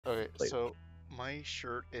Okay, plate. so my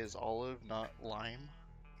shirt is olive, not lime,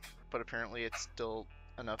 but apparently it's still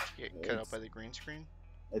enough to get cut out It's by the green screen.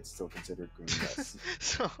 it's still considered green, yes.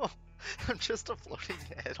 So I'm just a floating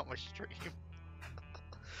head on my stream.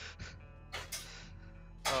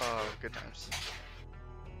 Oh, good times.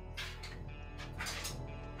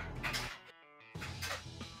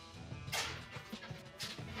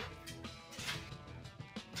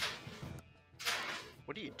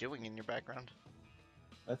 What are you doing in your background?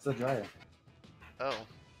 That's the dryer. Oh.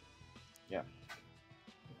 Yeah.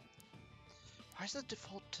 Why is it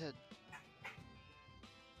default to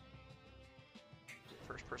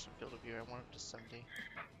first person field of view? I want it to 70.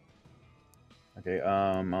 Okay,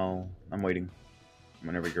 I'm waiting.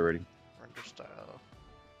 Whenever you're ready. Render style.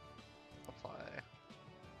 Apply.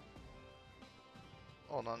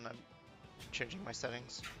 Hold on, I'm changing my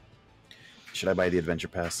settings. Should I buy the adventure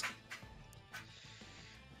pass?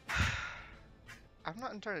 I'm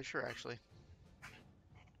not entirely sure actually.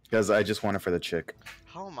 Because I just want it for the chick.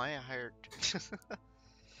 How am I a hired?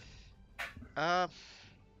 uh,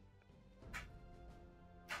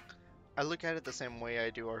 I look at it the same way I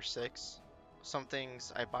do R6. Some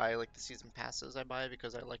things I buy, like the season passes, I buy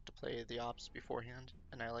because I like to play the ops beforehand,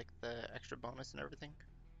 and I like the extra bonus and everything.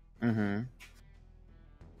 Mm-hmm.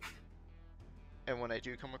 And when I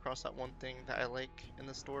do come across that one thing that I like in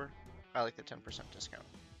the store, I like the 10% discount.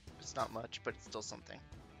 It's not much, but it's still something.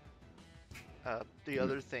 The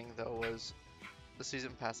other thing though was the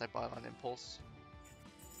season pass I bought on impulse.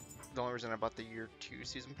 The only reason I bought the year 2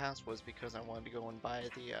 season pass was because I wanted to go and buy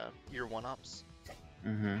the year 1 ops.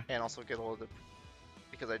 Mm-hmm. And also get all of the,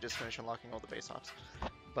 because I just finished unlocking all the base ops.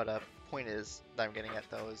 But point is that I'm getting at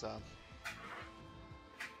though is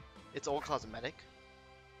it's all cosmetic.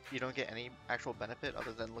 You don't get any actual benefit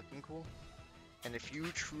other than looking cool. And if you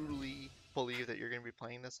truly believe that you're going to be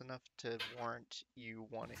playing this enough to warrant you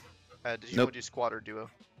wanting, did you Nope. want to do squad or duo?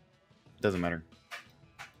 Doesn't matter.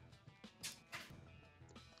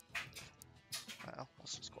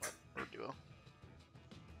 Let's do squad or duo.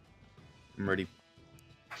 I'm ready.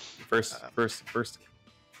 First.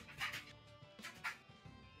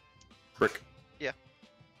 Brick. Yeah.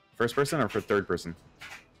 First person or for third person?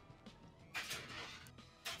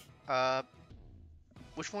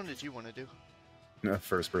 Which one did you want to do? No,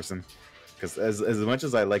 first person. Because as much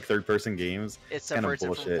as I like third person games, It kind of separates it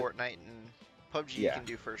from bullshit. Fortnite and PUBG. Yeah. You can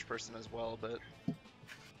do first person as well, but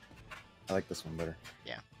I like this one better.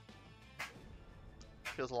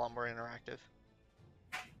 feels a lot more interactive.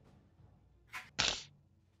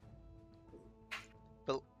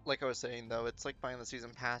 But like I was saying though, it's like buying the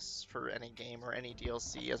season pass for any game or any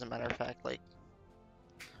DLC. As a matter of fact, like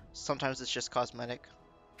sometimes it's just cosmetic.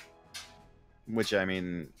 Which, I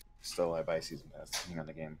mean, still I buy season pass depending on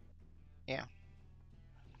the game. Yeah.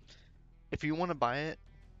 If you want to buy it,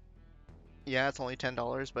 yeah, it's only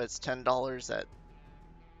 $10, but it's $10 that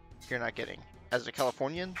you're not getting. As a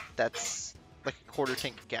Californian, that's like a quarter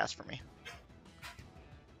tank of gas for me.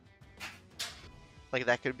 Like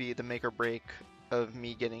that could be the make or break of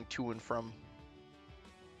me getting to and from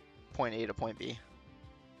point A to point B.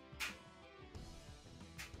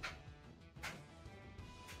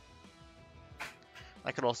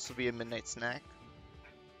 That could also be a midnight snack.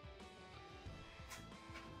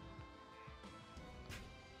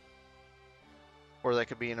 Or that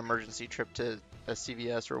could be an emergency trip to a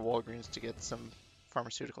CVS or Walgreens to get some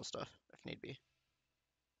pharmaceutical stuff, if need be.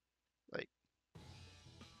 Like,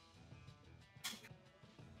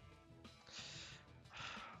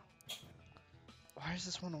 why does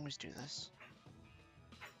this one always do this?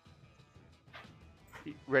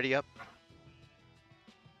 Ready up?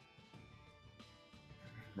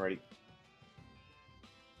 Ready.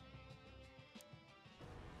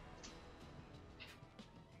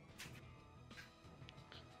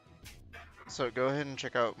 So go ahead and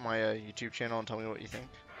check out my YouTube channel and tell me what you think.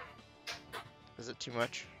 Is it too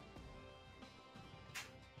much?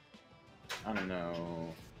 I don't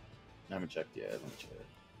know. I haven't checked yet. Let me check.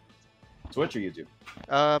 So what's your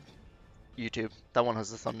YouTube? YouTube. That one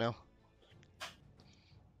has the thumbnail.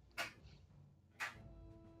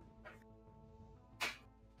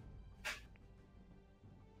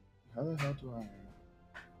 How the hell do I...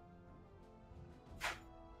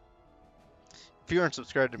 If you aren't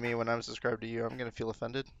subscribed to me when I'm subscribed to you, I'm gonna feel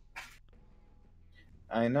offended.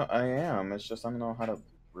 I know I am. It's just I don't know how to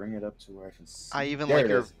bring it up to where I can see. I even There like it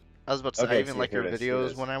your. is. I was about to say, Okay, I even see, like your here it is, here it videos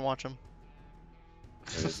is. when I watch them.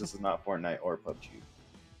 This is not Fortnite or PUBG.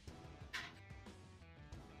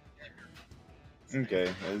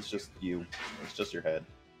 Okay, it's just you. It's just your head.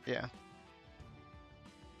 Yeah.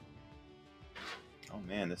 Oh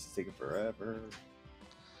man, this is taking forever.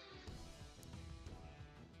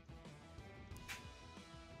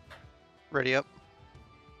 Ready up.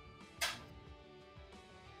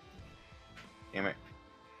 Damn it.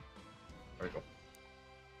 There we go.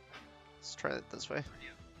 Let's try it this way.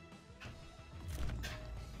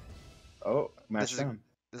 Oh, match down.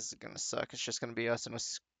 This is gonna suck. It's just gonna be us in a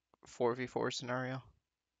 4v4 scenario.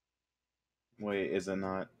 Wait, is it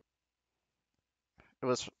not? It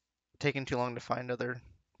was taking too long to find other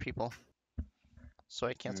people, so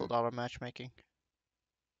I canceled auto matchmaking.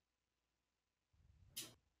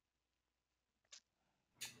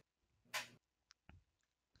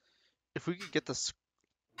 If we could get this,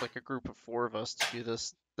 like a group of 4 of us to do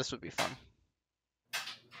this, this would be fun.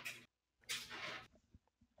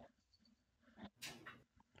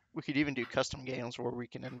 We could even do custom games where we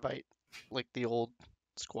can invite like the old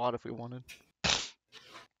squad if we wanted. So,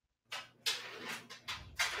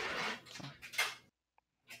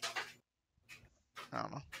 I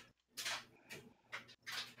don't know.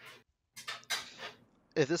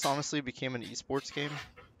 If this honestly became an esports game,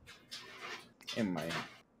 It might.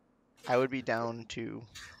 I would be down to.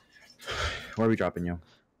 Where are we dropping you?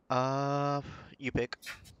 You pick.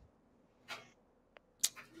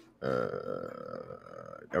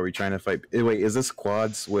 Are we trying to fight? Wait, is this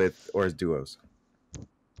quads with or is duos?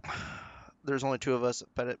 There's only 2 of us,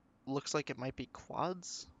 but it looks like it might be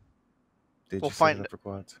quads. Did We'll you set find it up for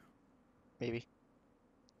quads? Maybe.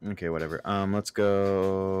 Okay, whatever. Let's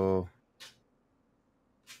go.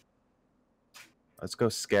 Let's go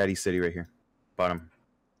Scatty City right here. Bottom.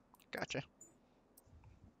 Gotcha.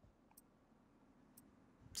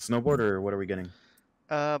 Snowboard or what are we getting?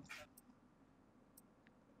 Let's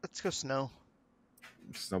go snow.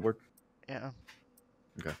 Snowboard? Yeah.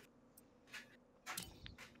 Okay.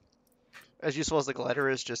 As useful as the glider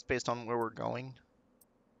is, just based on where we're going.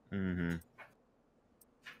 Mm-hmm.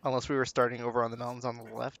 Unless we were starting over on the mountains on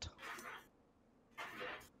the left.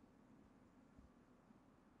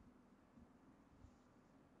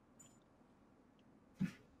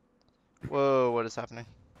 Whoa, what is happening?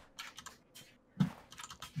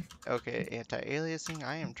 Okay, anti-aliasing,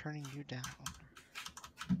 I am turning you down.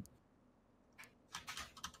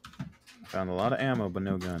 Found a lot of ammo, but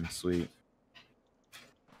no gun. Sweet.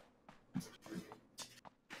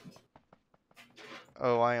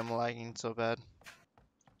 Oh, I am lagging so bad.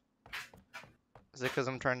 Is it because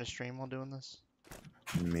I'm trying to stream while doing this?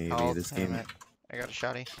 Maybe Oh, this damn game. it. I got a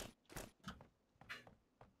shotty.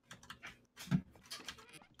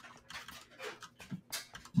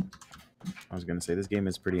 I was gonna say this game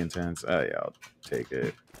is pretty intense. Yeah, I'll take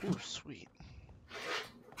it. Ooh, sweet.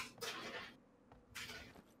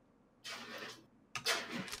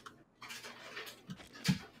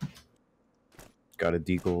 Got a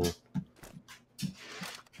deagle.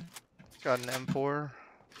 Got an M4.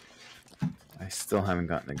 I still haven't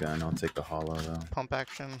gotten a gun. I'll take the hollow though. Pump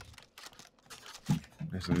action.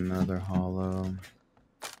 There's another hollow.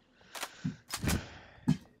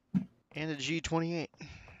 And a G28.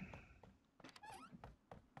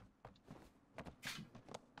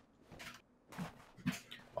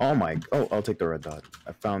 Oh my! Oh, I'll take the red dot.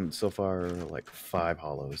 I found so far like 5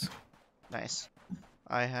 hollows. Nice.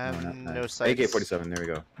 I have no nice. sights. AK-47. There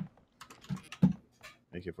we go.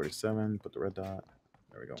 AK-47. Put the red dot.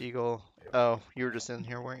 There we go. Deagle. Oh, you were just in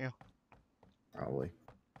here, weren't you? Probably.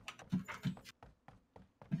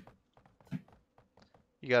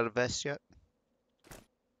 You got a vest yet?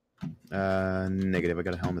 Negative. I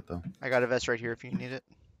got a helmet though. I got a vest right here if you need it.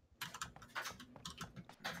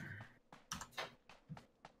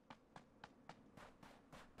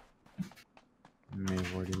 May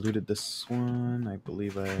have already looted this one. I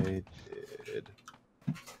believe I did.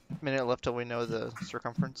 Minute left till we know the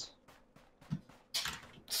circumference.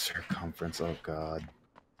 Circumference. Oh god.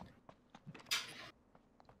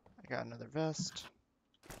 I got another vest.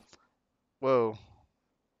 Whoa.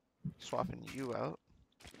 Swapping you out.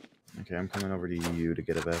 Okay, I'm coming over to you to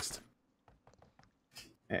get a vest.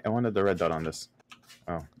 I wanted the red dot on this.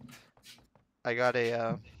 Oh. I got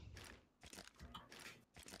a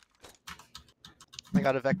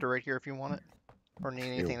vector right here if you want it. Or need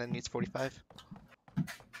anything that needs 45.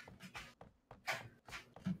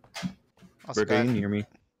 Also Brick, are you near me?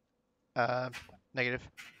 Negative.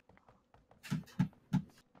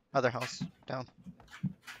 Other house, down.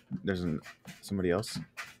 There's somebody else?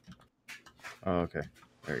 Oh, okay.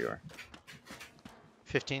 There you are.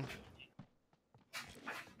 15.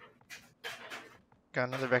 Got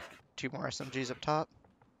another vector, 2 more SMGs up top.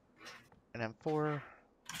 An M4.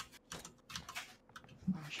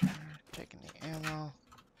 Sure. Taking the ammo.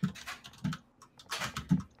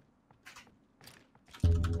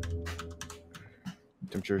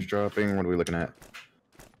 Temperature's dropping. What are we looking at?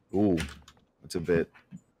 Ooh, that's a bit.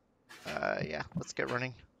 Yeah, let's get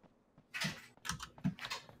running.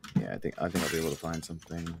 Yeah, I think I'll be able to find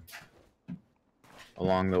something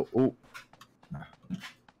along the. Ooh,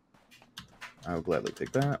 I will gladly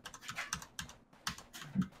take that.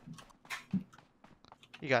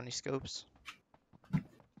 You got any scopes?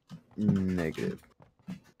 Negative.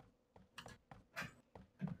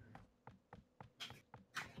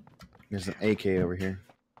 There's an AK over here.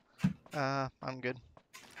 I'm good.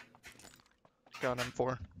 Got an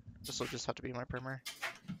M4. This will just have to be my primary.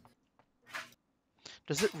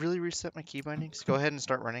 Does it really reset my key bindings? Go ahead and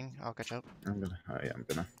start running. I'll catch up. I'm gonna. Oh yeah, I'm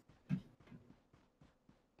gonna.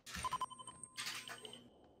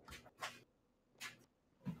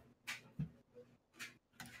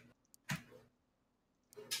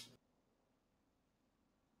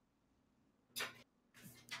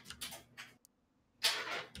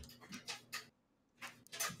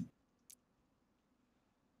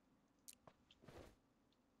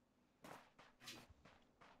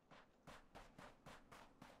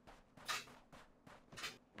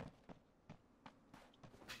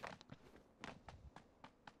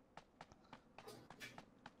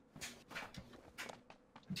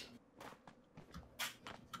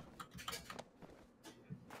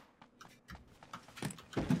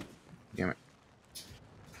 Damn it.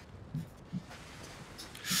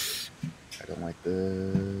 I don't like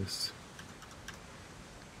this.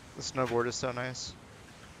 The snowboard is so nice.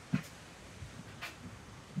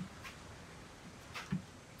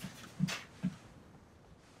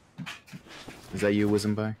 Is that you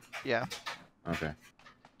whizzing by? Yeah. Okay.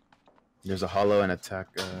 There's a hollow and attack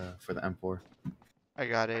for the M4. I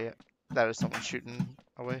got a. That is someone shooting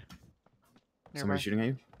away. Nearby. Somebody shooting at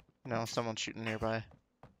you? No, someone's shooting nearby.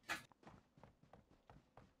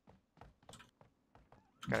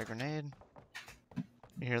 Got a grenade.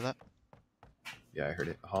 You hear that? Yeah, I heard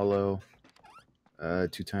it. Hollow. 2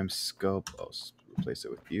 times scope. I'll replace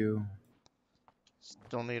it with you.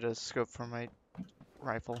 Still need a scope for my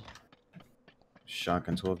rifle.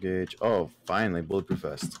 Shotgun 12 gauge. Oh, finally, bulletproof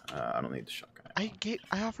vest. I don't need the shotgun.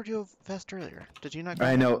 I offered you a vest earlier. Did you not get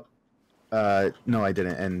I it? know. No, I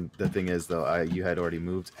didn't. And the thing is, though, you had already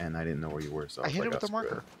moved, and I didn't know where you were. So I was hit like, it with oh, a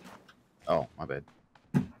marker. it. Oh, my bad.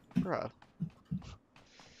 Bruh.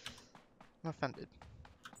 I'm offended.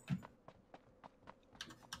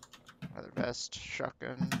 Another vest,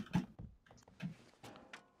 shotgun.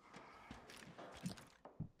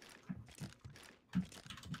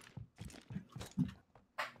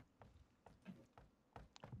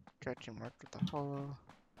 Got you marked with the hollow.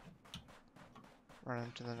 Run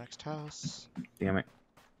into the next house. Damn it.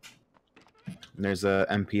 And there's a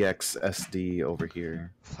MPX SD over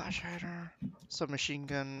here. Flash hider. Submachine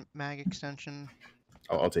gun mag extension.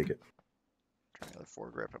 Oh, I'll take it. Try another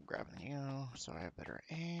foregrip. I'm grabbing you, so I have better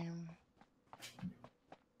aim.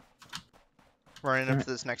 Running up to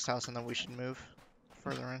this next house, and then we should move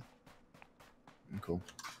further in. Cool.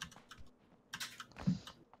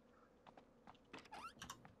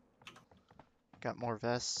 Got more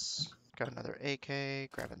vests. Got another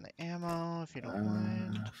AK. Grabbing the ammo, if you don't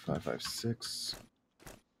mind. 5.56.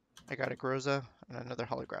 I got a Groza and another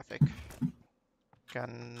holographic. Got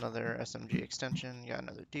another SMG extension. Got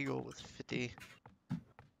another Deagle with 50.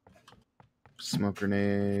 Smoke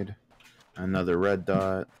grenade. Another red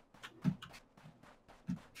dot.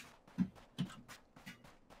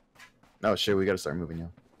 Oh shit, we gotta start moving, yo.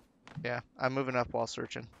 Yeah, I'm moving up while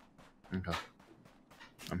searching. Okay.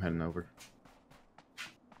 I'm heading over.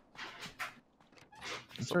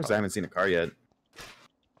 As far as I haven't seen a car yet.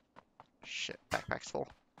 Shit, backpack's full.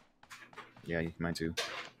 Yeah, mine too.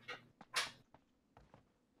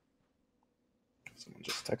 Someone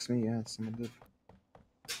just texted me? Yeah, someone did.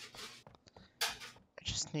 I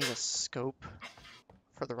just need a scope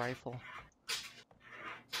for the rifle.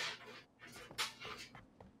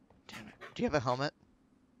 Damn it. Do you have a helmet?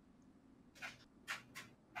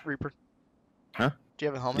 Reaper? Huh? Do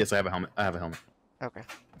you have a helmet? Yes, I have a helmet. I have a helmet. Okay.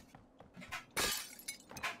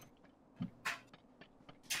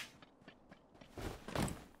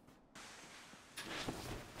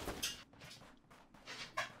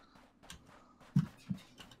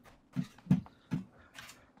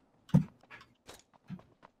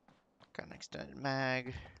 Got an extended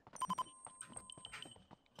mag.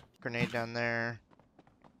 Grenade down there.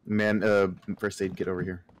 Man, first aid, get over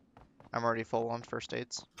here. I'm already full on first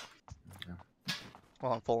aids. Okay.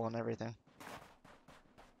 Well, I'm full on everything.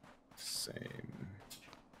 Same.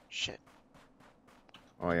 Shit.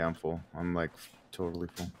 Oh yeah, I'm full. I'm like totally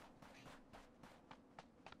full.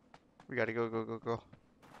 We gotta go, go, go, go.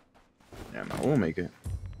 Yeah, no, we'll make it.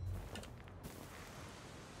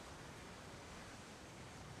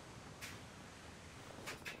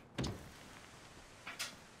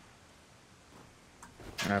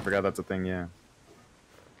 I forgot that's a thing, yeah.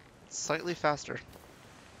 Slightly faster.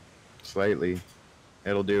 Slightly.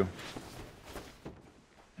 It'll do.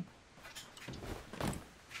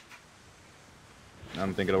 I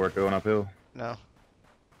don't think it'll work going uphill. No.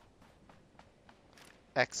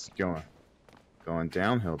 X. Going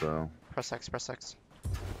downhill, though. Press X, press X.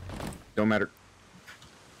 Don't matter.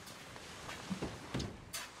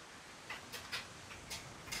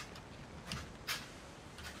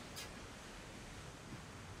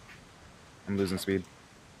 I'm losing speed.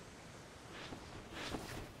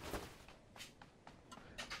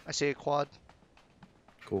 I see a quad.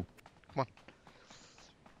 Cool. Come on.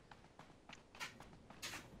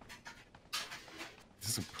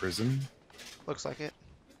 Is this a prison? Looks like it.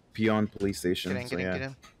 Peon police station. Get in, So, get in, yeah. get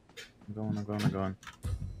in. I'm going.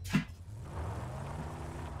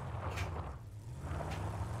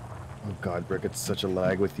 Oh god, Brick, it's such a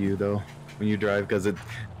lag with you though when you drive because it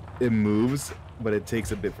moves, but it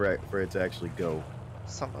takes a bit for it to actually go.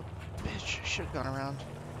 Son of a bitch. Should have gone around.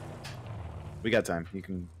 We got time. You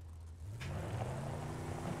can.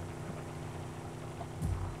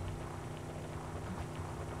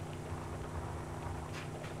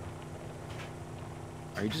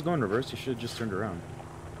 Are you just going reverse? You should have just turned around.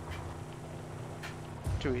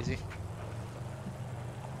 Too easy.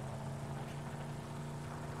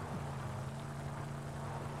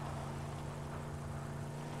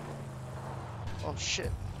 Oh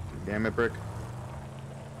shit. Damn it, Brick.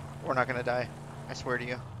 We're not gonna die. I swear to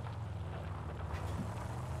you.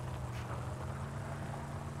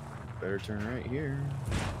 Better turn right here.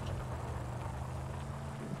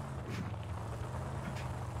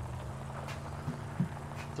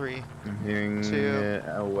 Three. I'm hearing 2. it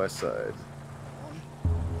out west side.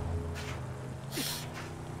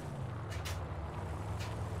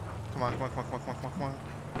 Come on, come on, come on, come on, come on, come on, come on.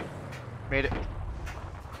 Made it.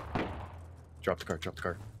 Drop the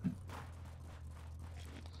car.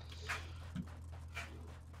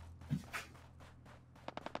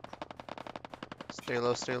 Stay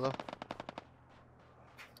low, stay low.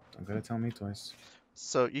 Don't gotta tell me twice.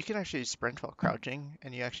 So you can actually sprint while crouching,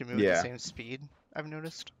 and you actually move at the same speed, I've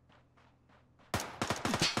noticed. Is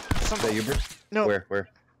that you, Brick? No. Where?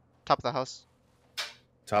 Top of the house.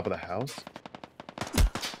 Top of the house?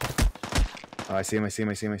 Oh, I see him.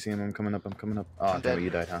 I'm coming up. Oh, I'm damn dead. it, you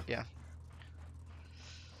died, huh? Yeah.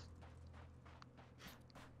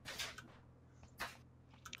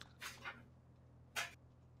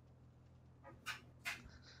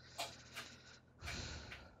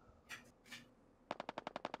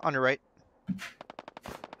 On your right.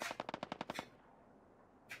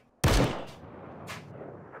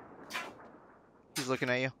 He's looking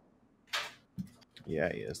at you.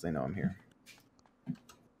 Yeah, he is. They know I'm here.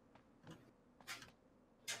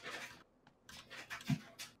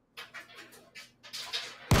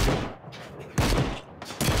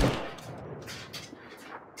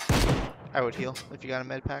 I would heal if you got a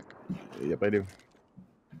med pack. Yep, I do.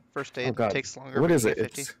 First aid Oh, God. takes longer. What but is you it? get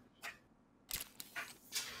 50. It's...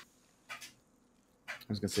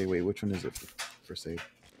 I was gonna say, wait, which one is it for save?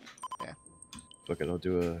 Yeah. Fuck it, I'll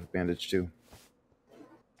do a bandage too.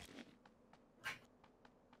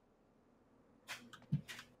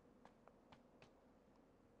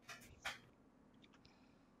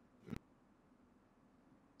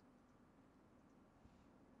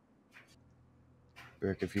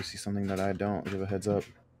 Rick, if you see something that I don't, give a heads up.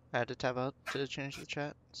 I had to tab out to change the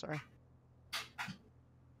chat. Sorry.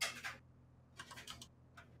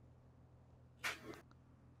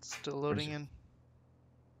 Still loading in.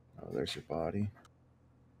 Oh, there's your body.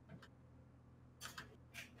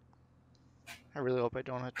 I really hope I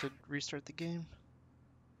don't have to restart the game.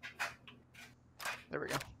 There we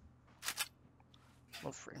go.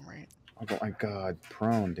 Low frame rate. Oh my god,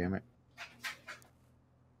 prone, damn it.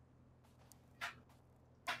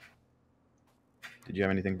 Did you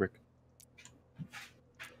have anything, Brick?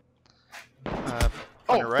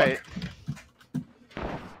 On your right.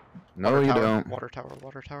 No, Water you tower, don't. Water tower,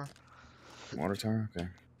 water tower. Water tower? Okay.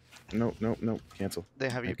 Nope. Cancel. They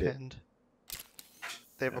have you Make it. pinned.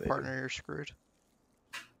 They have Yeah, a they partner, you're screwed.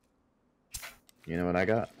 You know what I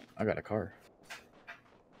got? I got a car.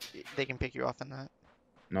 They can pick you off in that.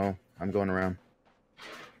 No, I'm going around.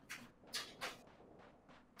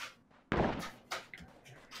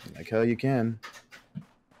 Like hell you can.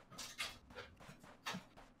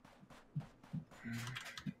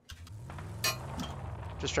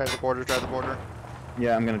 Just drive the border, drive the border.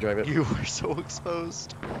 Yeah, I'm gonna drive it. You are so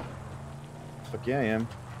exposed. Fuck yeah, I am.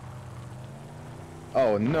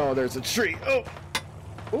 Oh no, there's a tree. Oh!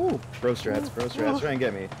 Ooh! Bro strats. Try and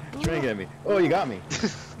get me. Oh, you got me.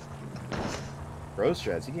 Bro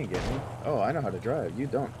strats, you can't get me. Oh, I know how to drive. You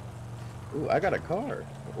don't. Ooh, I got a car.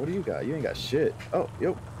 What do you got? You ain't got shit. Oh,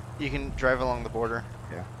 yo. You can drive along the border.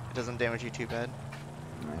 Yeah. It doesn't damage you too bad.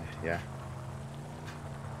 Yeah.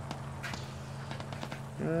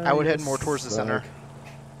 I would You head more towards the center. suck.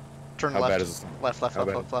 Turn How left. bad is this? Left, left, How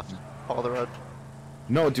left, bad? left, left. Follow the road.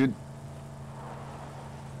 No, dude.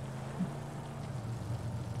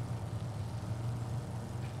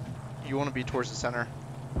 You want to be towards the center.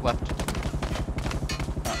 Left.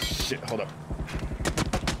 Oh, shit. Hold up.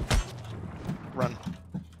 Run.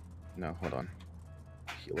 No, hold on.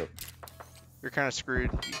 Heal up. You're kind of screwed.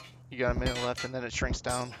 You got a minute left, and then it shrinks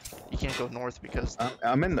down. You can't go north because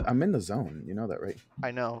I'm in the zone. You know that, right?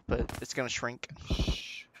 I know, but it's gonna shrink.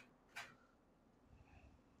 Shh.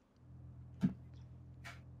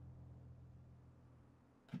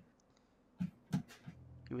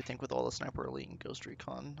 You would think with all the Sniper Elite and Ghost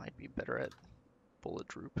Recon, I'd be better at Bullet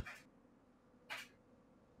Droop.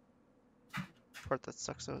 Part that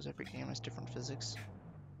sucks though is every game has different physics.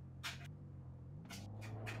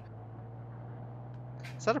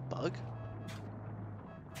 Is that a bug?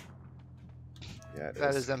 Yeah, it That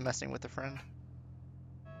is. is them messing with a friend.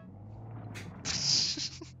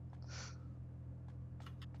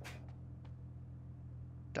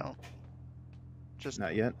 Don't. Just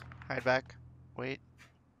Not yet. hide back. Wait.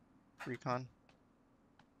 Recon.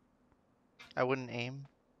 I wouldn't aim.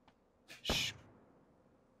 Shh.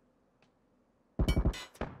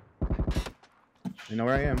 You know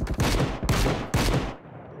where I am.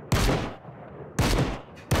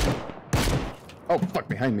 Oh, fuck,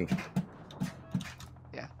 behind me.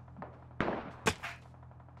 Yeah.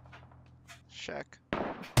 Shack.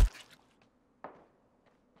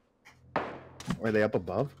 Were they up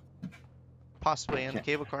above? Possibly in the Can't-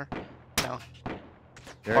 cable car. No.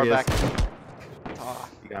 There Far he back. is. Ah,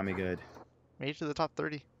 You got me good. made it to the top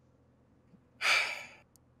 30.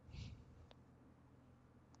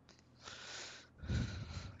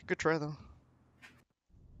 Good try though.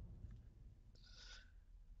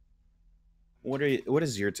 What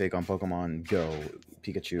is your take on Pokemon Go,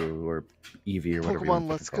 Pikachu, or Eevee, or whatever you want Pokemon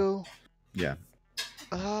to Let's call it? Go.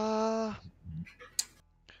 Yeah.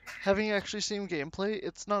 Having actually seen gameplay,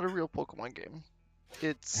 it's not a real Pokemon game.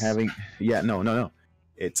 It's No.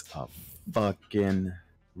 It's a fucking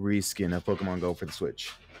reskin of Pokemon Go for the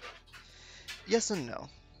Switch. yes and no.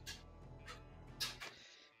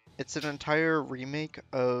 It's an entire remake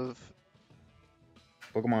of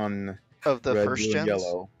Pokemon the Red, first Blue, and gens.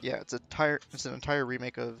 Yellow. Yeah, it's an entire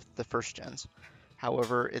remake of the first gens.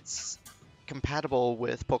 However, it's compatible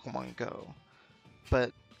with Pokemon Go.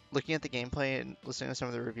 But looking at the gameplay and listening to some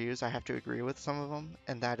of the reviews, I have to agree with some of them,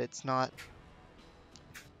 and that it's not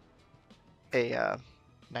a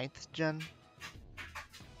 9th gen.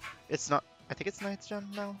 It's not. I think it's 9th gen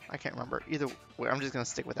now. I can't remember. Either way, I'm just gonna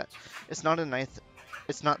stick with that. It's not a 9th.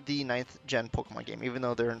 It's not the 9th gen Pokemon game, even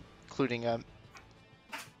though they're including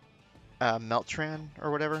Meltran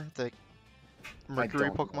or whatever, the Mercury I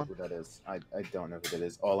don't Pokemon. know who that is. I don't know who that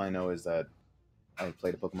is. All I know is that I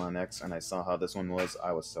played a Pokemon X and I saw how this one was.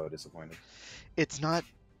 I was so disappointed. It's not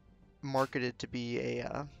marketed to be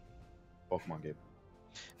a. Pokemon game.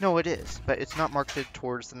 No, it is, but it's not marketed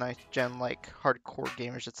towards the 9th gen like hardcore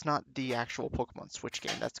gamers. It's not the actual Pokemon Switch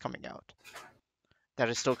game that's coming out. That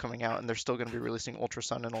is still coming out, and they're still going to be releasing Ultra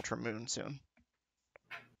Sun and Ultra Moon soon.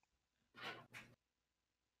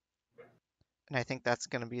 And I think that's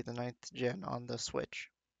going to be the 9th gen on the Switch.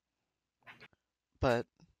 But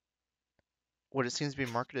what it seems to be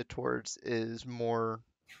marketed towards is more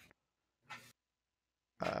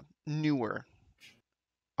newer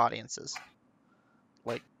audiences.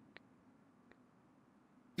 Like,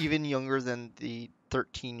 even younger than the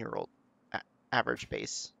 13-year-old average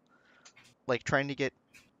base. Like, trying to get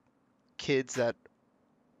kids that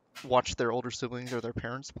watch their older siblings or their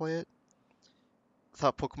parents play it.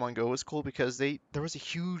 Thought Pokemon Go was cool because there was a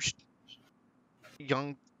huge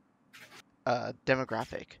young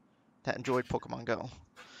demographic that enjoyed Pokemon Go.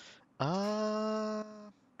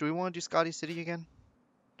 Do we want to do Scotty City again?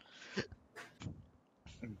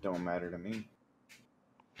 Don't matter to me.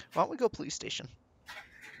 Why don't we go police station?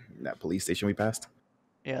 That police station we passed.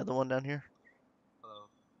 Yeah, the one down here. Hello.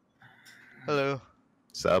 Hello.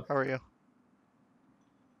 Sup? How are you?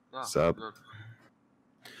 Yeah. Sup? Good.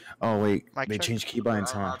 Oh wait, Mic they check? changed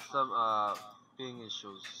keybinds, I huh? have some ping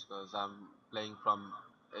issues because I'm playing from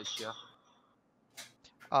Asia.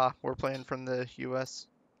 We're playing from the US.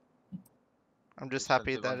 I'm just Asian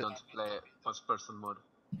happy people that don't play first person mode.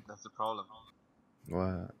 That's the problem.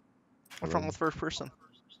 What? what's wrong with first person?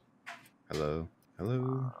 Hello?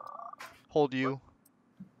 Hello? Hold you.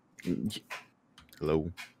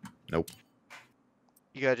 Hello? Nope.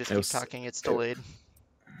 You gotta just It keep was- talking. It's it- delayed.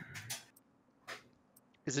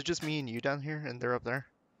 Is it just me and you down here, and they're up there?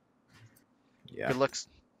 Yeah. Good luck.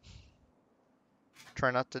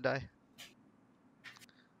 Try not to die.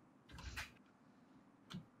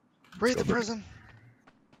 Raid the go, Brick. prison.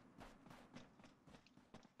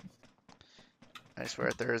 I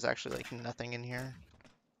swear there is actually like nothing in here.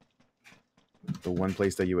 The one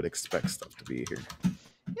place that you would expect stuff to be here.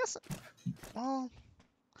 Yes. Well,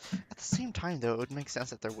 at the same time though, it would make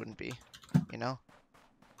sense that there wouldn't be. You know?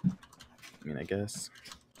 I mean, I guess.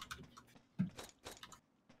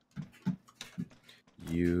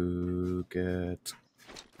 You get.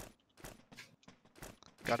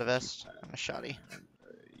 Got a vest and a shotty.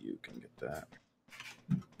 You can get that.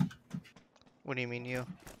 What do you mean you?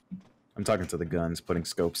 I'm talking to the guns, putting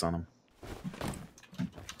scopes on them.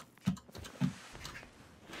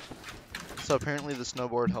 So apparently the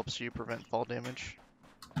snowboard helps you prevent fall damage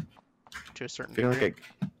to a certain I feel degree.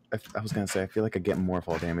 like I was gonna say I feel like I get more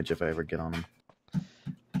fall damage if I ever get on them.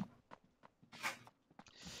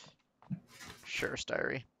 Sure,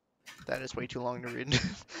 Styrie. That is way too long to read.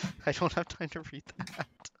 I don't have time to read that.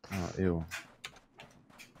 Oh, ew.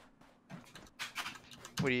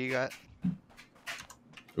 What do you got?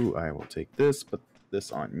 Ooh, I will take this, put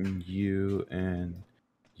this on you, and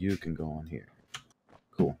you can go on here.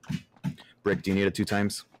 Cool. Brick, do you need it 2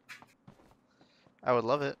 times? I would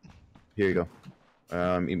love it. Here you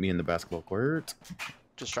go. Meet me in the basketball court.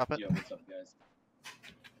 Just drop it. Yo, what's up, guys?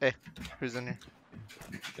 Hey, who's in here?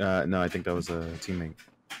 No, I think that was a teammate.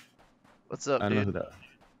 What's up, I don't know who dude? that.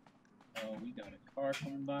 Oh, we got a car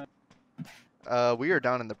coming by. We are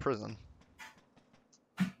down in the prison.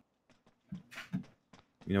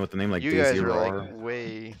 You know what the name like You Day guys Zero are are? like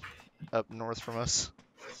way up north from us.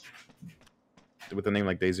 With the name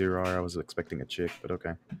like Day Zero R, I was expecting a chick, but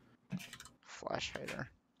okay. Flash hider.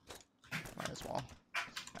 Might as well.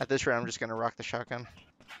 At this rate, I'm just gonna rock the shotgun.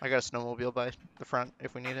 I got a snowmobile by the front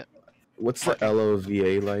if we need it. What's the Marking.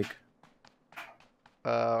 LOVA like?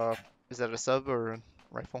 Is that a sub or a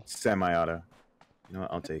rifle? Semi-auto. You know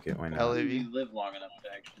what? I'll take it. Why not? LA. We live long enough to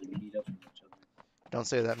actually meet up with each other. Don't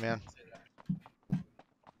say that, man.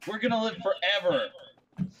 We're gonna live forever.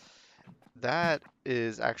 That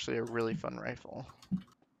is actually a really fun rifle.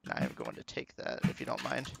 And I am going to take that if you don't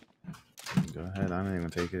mind. Go ahead. I'm not even gonna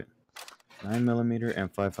take it. 9mm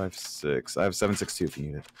and 5.56. I have 7.62 if you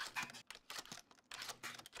need it.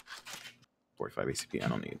 45 ACP. I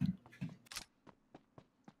don't need.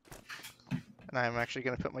 And I'm actually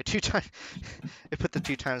gonna put my 2 times. It put the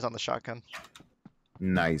 2 times on the shotgun.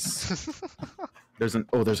 Nice. There's a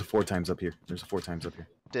 4 times up here. There's a 4 times up here.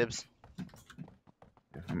 Dibs.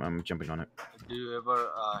 Yeah, I'm jumping on it. Do you ever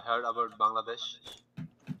heard about Bangladesh?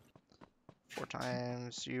 4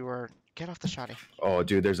 times. You are. Get off the shotty. Oh,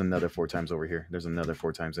 dude, there's another 4 times over here. There's another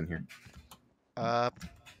 4 times in here. I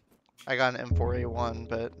got an M4A1,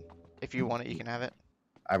 but if you want it, you can have it.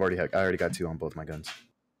 I already got 2 on both my guns.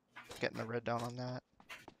 Getting the red down on that.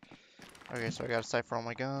 Okay, so I got a sight for all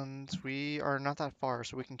my guns. We are not that far,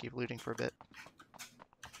 so we can keep looting for a bit.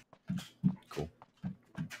 Cool.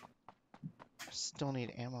 Still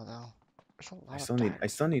need ammo though. There's a lot I of still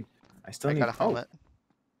need. I got a helmet.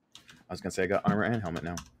 I was gonna say I got armor and helmet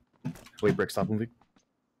now. Wait, Brick, stop moving.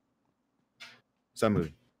 Stop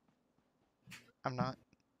moving. I'm not.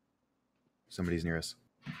 Somebody's near us.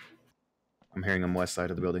 I'm hearing them west side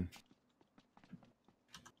of the building.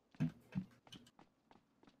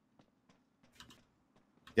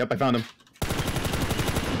 Yep, I found him.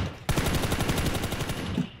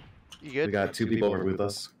 You good? We got 2 people over with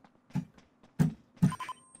us.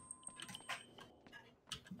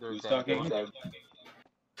 There's Who's talking?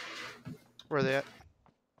 Where are they at?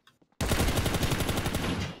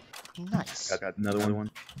 Nice. I got another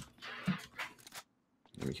one.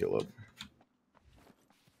 Let me heal up.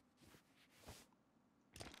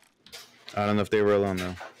 I don't know if they were alone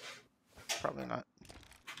though. Probably not.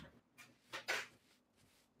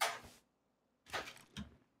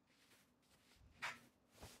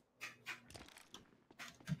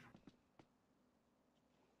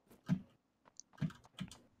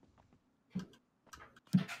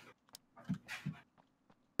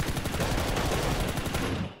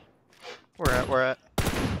 We're at.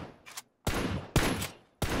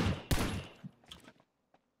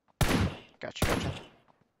 Gotcha.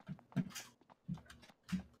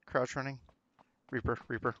 Crouch running. Reaper.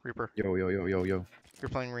 Yo. You're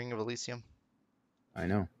playing Ring of Elysium. I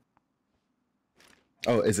know.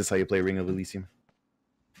 Oh, is this how you play Ring of Elysium?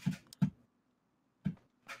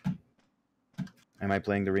 Am I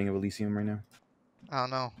playing the Ring of Elysium right now? I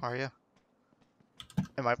don't know. Are you?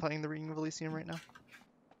 Am I playing the Ring of Elysium right now?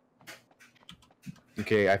 In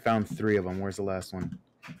Okay, I found 3 of them. Where's the last one?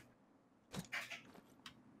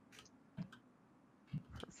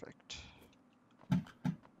 Perfect.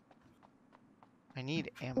 I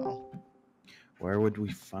need ammo. Where would we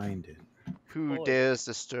find it? Who Boy. dares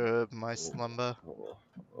disturb my slumber?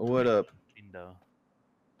 What up? Window.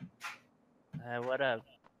 What up?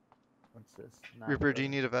 What's this? Reaper, do you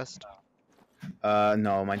need a vest?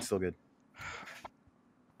 No, mine's still good.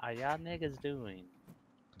 How y'all niggas doing?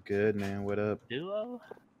 Good, man. What up? Duo?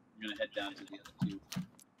 I'm gonna head down to the other 2.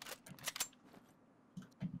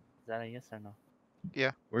 Is that a yes or no?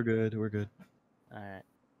 We're good. We're good. Alright.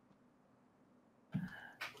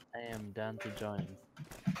 I am down to join.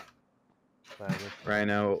 Right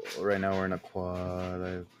now we're in a quad.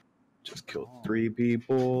 I've just killed Oh. 3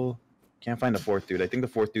 people. Can't find the 4th dude. I think the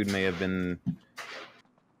 4th dude may have been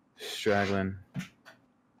straggling.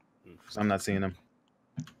 So I'm not seeing him.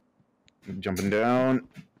 Jumping down.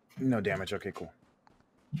 No damage. Okay, cool.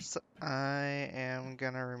 So I am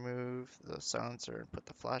gonna remove the silencer and put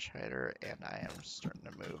the flash hider, and I am starting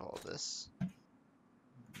to move all this.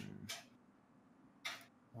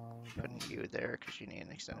 Putting you there because you need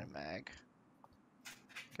an extended mag.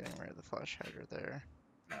 Getting rid of the flash hider there.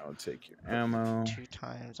 I'll take your ammo. 2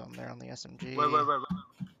 times on there on the SMG.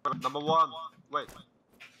 Wait. Number 1. Wait.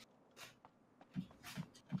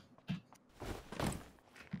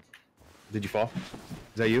 Did you fall?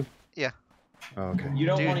 Is that you? Yeah. Oh, okay. You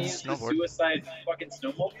don't Dude, want to use the snowboard. suicide fucking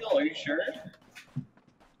snowmobile? Are you sure?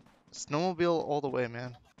 Snowmobile all the way,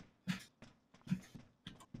 man.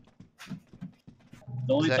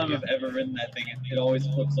 The only that time you? I've ever ridden that thing, it always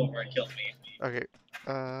flips over and kills me. Okay.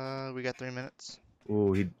 We got 3 minutes.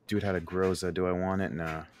 Ooh, dude had a Groza. Do I want it?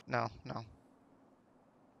 Nah. No.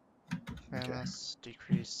 Famous,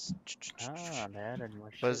 decrease. Ah, they added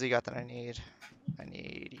more shit. What has he got that I need? I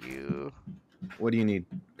need you. What do you need?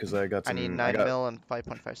 Because I got I some. need 9 mil and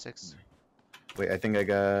 5.56. Wait, I think I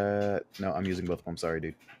got. No, I'm using both of them. Sorry,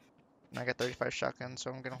 dude. And I got 35 shotgun,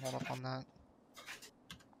 so I'm gonna hold off on that.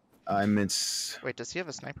 Wait, does he have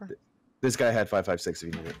a sniper? This guy had 5.56 if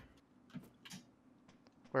you need it.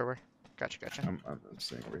 Where? Gotcha. I'm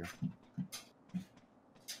staying over here.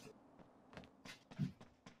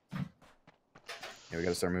 Yeah, we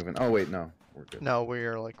gotta start moving. Oh wait, no, we're good. No,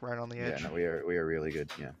 we're like right on the edge. Yeah, no, we are really good.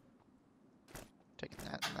 Yeah. Taking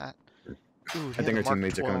that and that. Ooh, I think our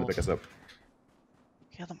teammates are coming to pick us up.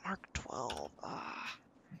 Yeah, the Mark 12. Ah.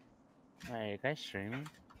 Hey, you guys streaming?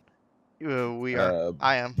 We are.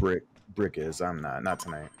 I am. Brick is. I'm not. Not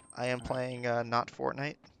tonight. I am playing not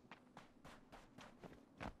Fortnite.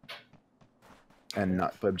 And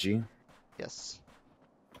not PUBG. Yes.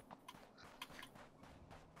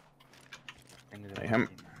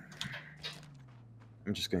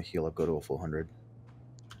 I'm just gonna heal up. Go to a full 100.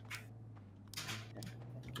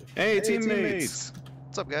 Hey, teammates!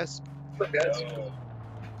 What's up, guys? Oh,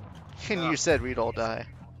 And you said we'd all die.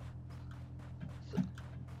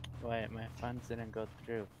 Wait, my funds didn't go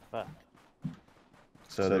through. Fuck.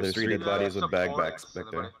 So there's 3 dead bodies with backpacks back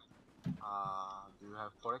there. Do you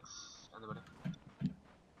have Forex? Anybody?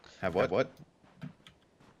 Have what? What?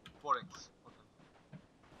 Forex.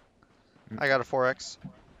 Okay. I got a 4x.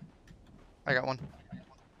 I got one.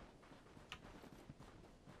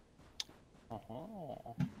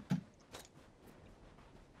 Oh.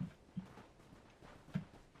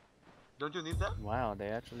 Don't you need that? Wow, they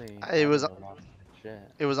actually. It was- added a lot of shit.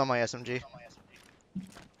 It was on my SMG.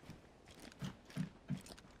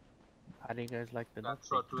 How do you guys like the That's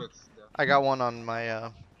Nazi? for 2x there. I got one on my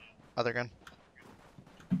other gun.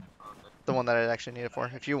 Okay. The one that I actually need it for.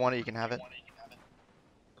 If you want it, you can have it.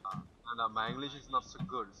 And my English is not so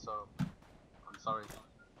good, so I'm sorry.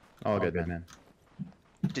 All good, man.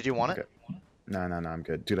 Did you want Okay. it? No, I'm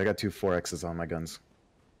good. Dude, I got 2 4Xs on my guns.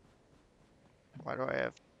 Why do I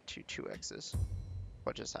have 2 2x's?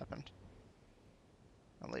 What just happened?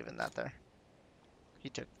 I'm leaving that there. He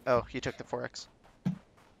took the 4x.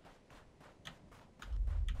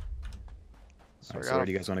 So, So where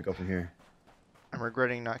do you guys want to go from here? I'm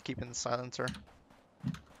regretting not keeping the silencer.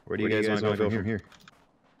 Where do you guys want to go from here?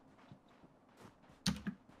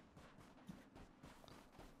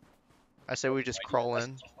 I say we just crawl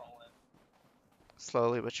in.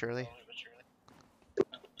 Slowly but surely.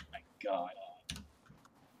 my God.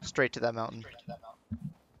 Straight to that mountain. Do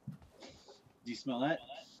you smell that?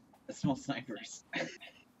 That smells snipers.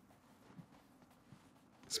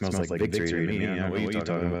 Smells like victory to me. I don't know what you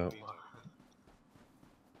talking about.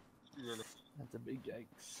 Really? That's a big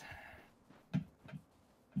yikes.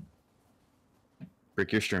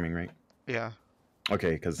 Brick, you're streaming, right? Yeah.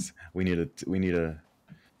 Okay, because we need a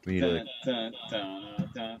Dun, dun, dun, dun,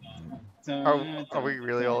 dun. Are we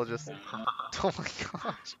really all just? Oh my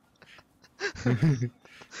gosh.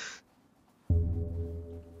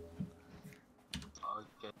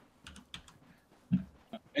 Okay.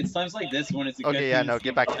 It's times like this when it's a Okay, yeah, cutscene no, scene.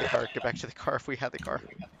 get back to the car. Get back to the car if we had the car.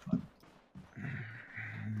 Can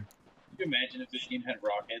you imagine if this game had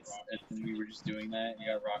rockets and we were just doing that? You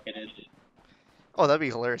got rocketed. Oh, that'd be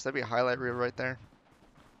hilarious. That'd be a highlight reel right there.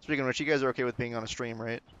 Speaking of which, you guys are okay with being on a stream,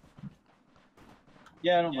 right?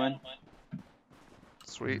 Yeah, I don't mind.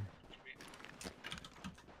 Sweet.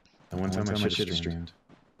 The one time I should have streamed.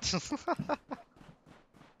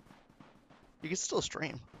 You can still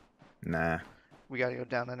stream. Nah. We gotta go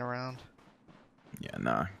down and around. Yeah,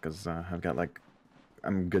 nah. Because I've got like...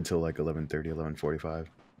 I'm good till like 11:30, 11:45.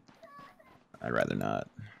 I'd rather not.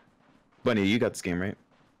 Bunny, you got this game, right?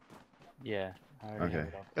 Yeah. I already have Okay.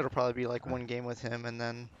 it up. It'll probably be like one game with him, and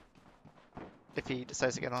then if he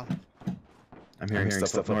decides to get on, I'm hearing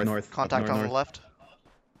stuff up north. contact up on north. the left.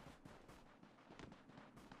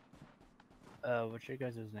 What's your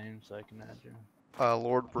guys' name so I can add you?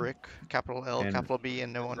 Lord Brick, capital L, And- capital B,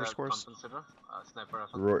 and no Is that underscores. consider? Sniper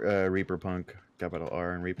rifle. Reaper Punk, capital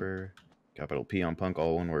R and Reaper, capital P on Punk,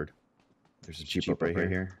 all one word. There's a cheap up right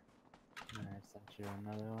here. I sent you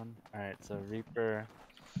another one. Alright, so Reaper.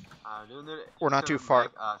 Do you need We're not too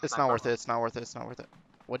extended far. mag, It's sniper not worth it. rifle? It's not worth it. It's not worth it.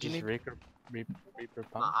 What do you Just need? Reaper No,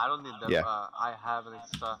 Pump? I don't need them. Yeah. I have an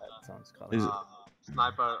extra That sounds color. Is it-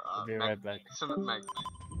 sniper I'll be mag, right back. extended mag.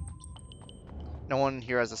 No one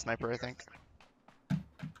here has a sniper, I think.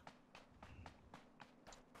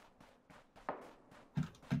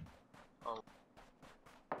 Oh.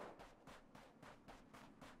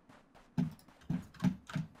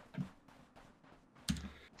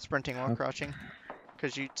 Sprinting while Huh. crouching,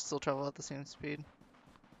 because you still travel at the same speed.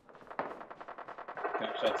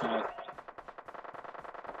 Gunshots north.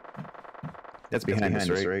 That's behind us,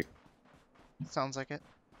 right? Sounds like it.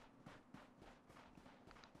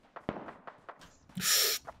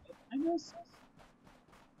 I guess.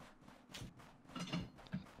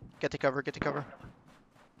 Get to cover. Get to cover.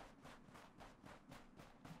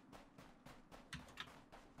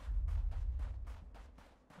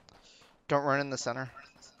 Don't run in the center.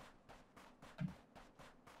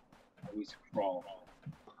 Always crawl.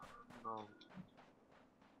 No.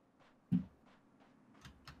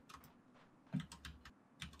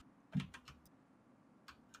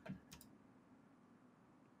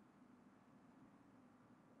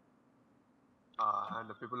 And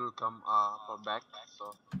the people will come for back,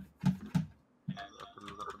 so you have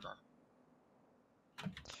to look at that.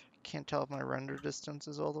 Can't tell if my render distance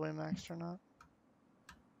is all the way maxed or not.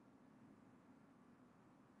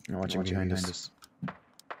 I'm watching behind us.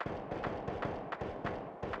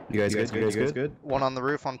 You guys good? You guys good? One on the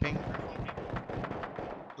roof on ping.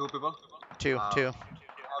 Two people. Two. I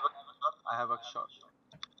have a shot.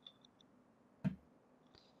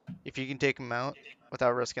 If you can take him out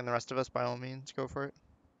without risking the rest of us, by all means, go for it.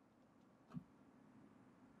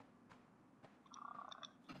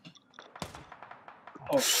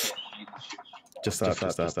 Oh shit. Just stop.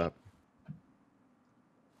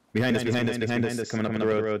 Behind us, coming up the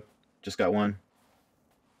road. Just got one.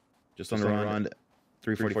 Just on the run.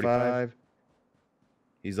 345.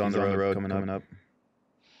 He's on the road, coming up.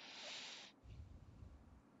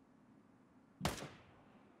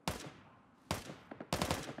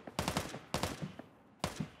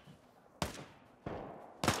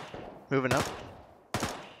 Moving up.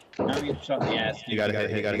 Now I'm getting shot in the ass. You gotta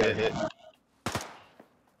hit. You gotta get hit.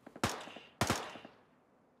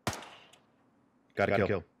 Gotta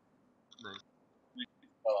kill.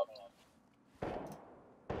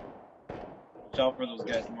 Watch out for those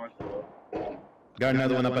guys north. Got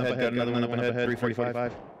another one up ahead.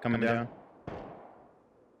 345. Coming down.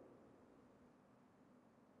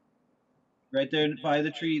 Right there by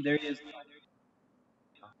the tree. There he is.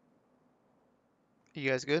 You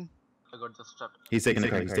guys good? I got just strapped. He's taking the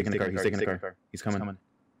car. He's coming.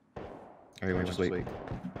 Everyone just wait.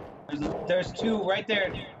 There's two right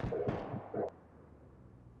there.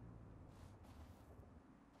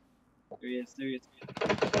 There he is.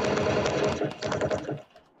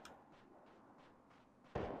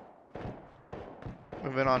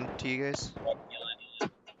 Moving on to you guys.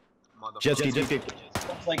 Jet ski.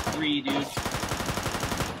 Looks like three, dude.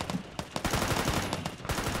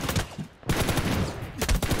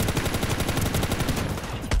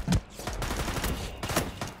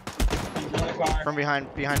 Another car. From behind.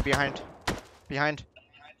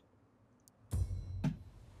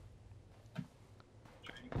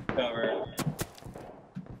 Cover.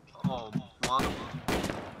 Oh, man.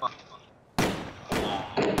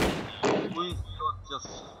 We don't just.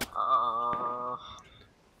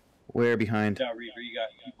 Where behind? Out Reaper, you got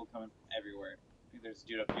people coming from everywhere. I think there's a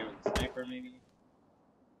dude up here with a sniper, maybe.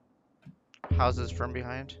 Houses from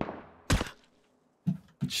behind.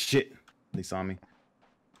 Shit. They saw me.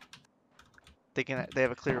 They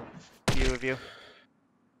have a clear view of you.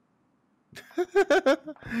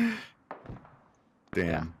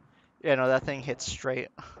 Damn. Yeah, no, that thing hits straight.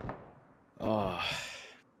 Oh.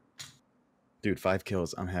 Dude, 5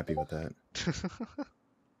 kills. I'm happy with that.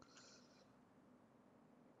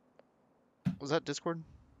 Was that Discord?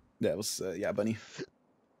 That was, yeah, bunny.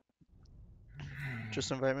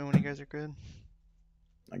 Just invite me when you guys are good.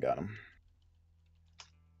 I got him.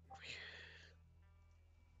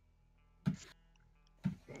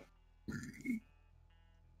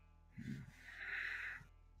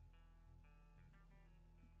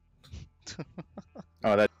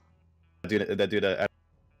 Oh, that dude,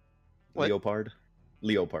 What?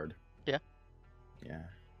 Leopard. Yeah. Yeah.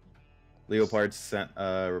 Leopard sent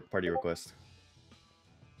a party request.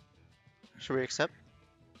 Should we accept?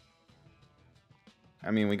 I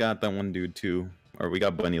mean, we got that one dude too, or we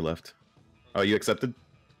got Bunny left. Oh, you accepted?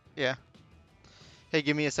 Yeah. Hey,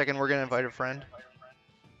 give me a second. We're gonna invite a friend.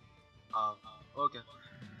 Okay.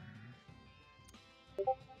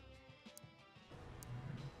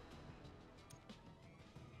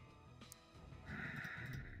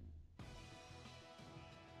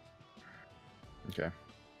 Okay.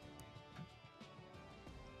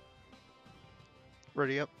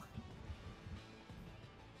 Ready up.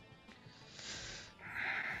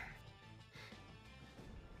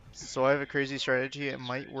 So I have a crazy strategy. It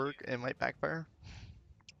might work. It might backfire.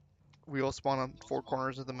 We all spawn on 4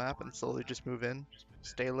 corners of the map and slowly just move in.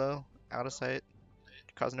 Stay low, out of sight,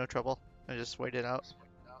 cause no trouble, and just wait it out.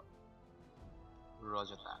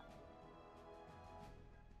 Roger that.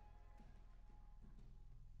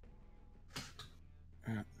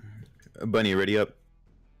 Bunny, ready up.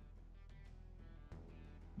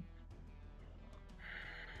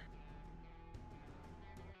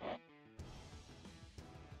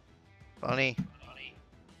 Bunny.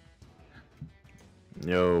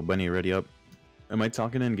 Yo, Bunny, ready up. Am I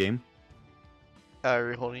talking in game? Are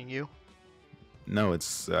we holding you? No,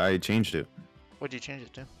 it's I changed it. What'd you change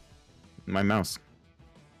it to? My mouse.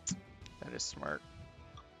 That is smart.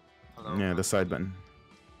 Hello. Yeah, the side button.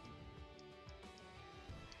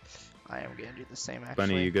 I am gonna do the same actually.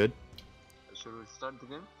 Bunny, you good? Should we start the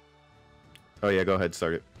game? Oh yeah, go ahead,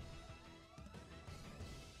 start it.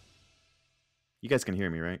 You guys can hear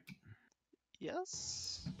me, right?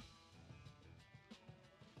 Yes.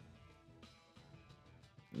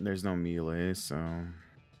 There's no melee, so...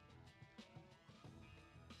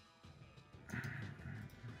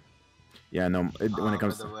 Yeah, no, when it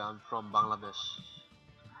comes By the to... way, I'm from Bangladesh.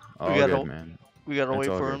 Oh, gotta- good, man. We gotta That's wait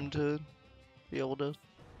all for good. him to be able to.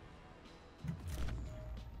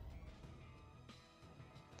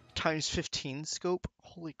 Times 15 scope?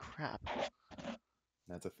 Holy crap.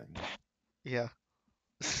 That's a thing. Yeah.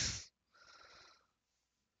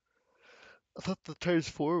 I thought the times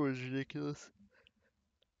 4 was ridiculous.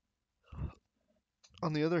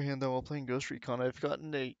 On the other hand, though, while playing Ghost Recon, I've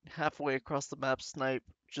gotten a halfway across the map snipe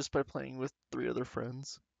just by playing with 3 other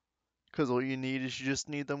friends. Because all you need is you just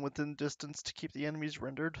need them within distance to keep the enemies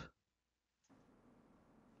rendered.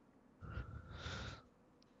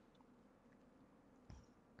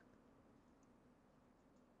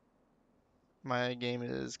 My game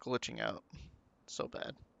is glitching out so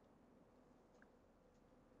bad.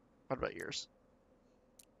 What about yours?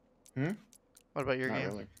 Hmm? What about your Not game?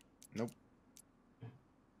 really. Nope.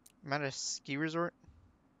 I'm at a ski resort?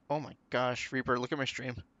 Oh my gosh, Reaper, look at my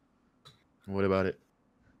stream. What about it?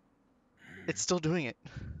 It's still doing it.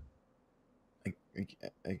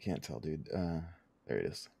 I can't tell, dude. There it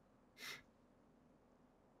is.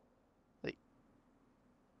 Like-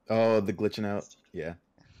 Oh, the glitching out. Yeah.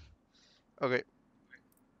 Okay.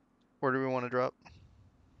 Where do we want to drop?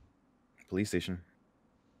 Police station.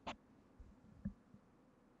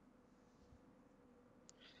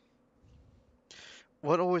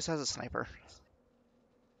 What always has a sniper?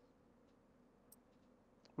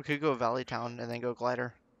 We could go Valley Town and then go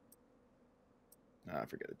Glider. Ah,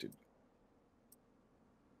 forget it, dude.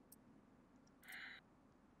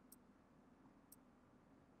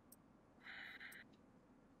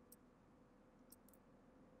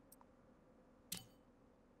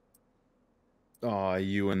 Aw,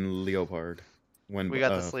 you and Leopard. When We got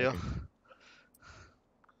this, Leo. okay.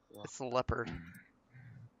 It's the leopard.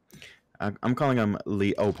 I'm calling him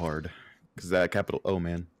Leopard. Because that capital O,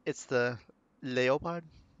 man. It's the leopard.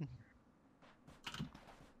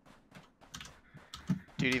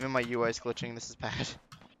 Dude, even my UI is glitching. This is bad.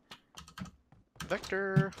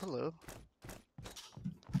 Vector, hello.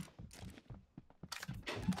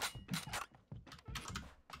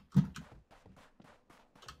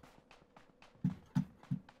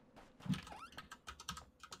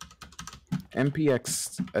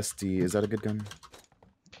 MPX SD, is that a good gun?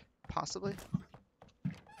 Possibly.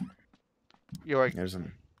 You are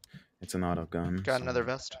It's an auto gun. got so- another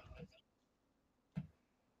vest.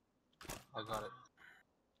 I got it.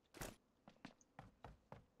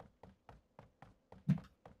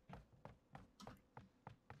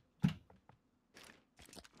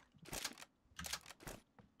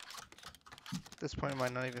 At this point, it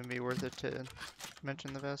might not even be worth it to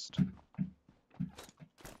mention the vest.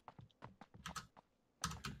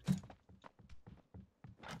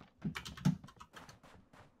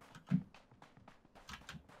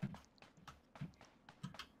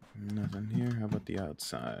 Nothing here. How about the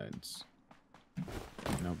outsides?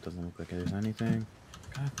 Nope, doesn't look like there's anything.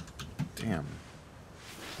 God damn.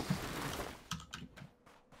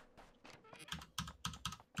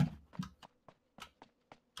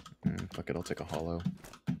 Fuck it, I'll take a hollow.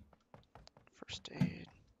 First aid.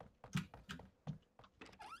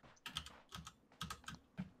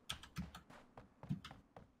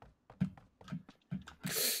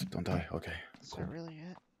 Don't die. Okay. Is that really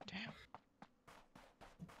it? Damn.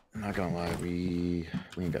 I'm not gonna lie, we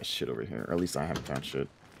ain't got shit over here. Or at least I haven't found shit.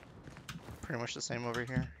 Pretty much the same over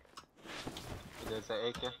here. There's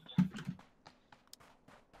an AK.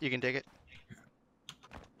 You can dig it.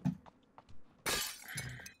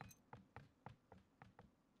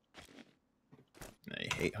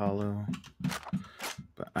 I hate hollow,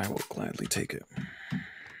 but I will gladly take it.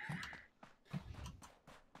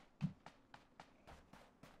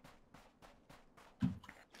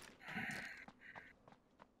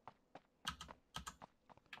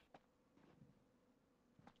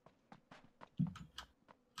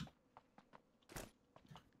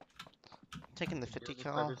 Taking the 50 Here's the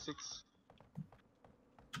cal. 5.6.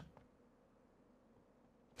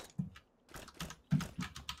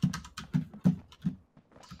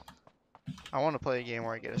 I want to play a game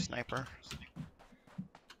where I get a sniper.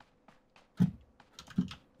 Okay,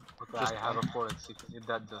 Just I have a 4.6. If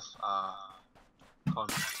that just call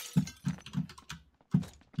me.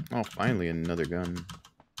 Oh, finally another gun.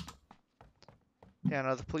 Yeah,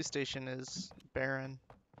 no, the police station is barren,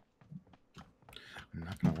 I'm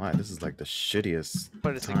not gonna lie, this is like the shittiest.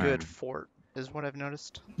 but it's a good time. fort, is what I've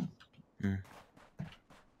noticed. Hey,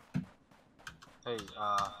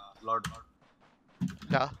 Lord.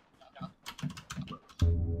 Yeah.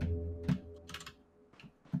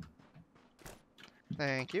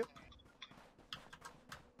 Thank you.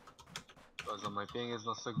 Because my ping is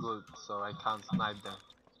not so good, so I can't snipe them.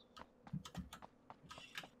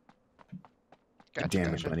 Gotcha, Damn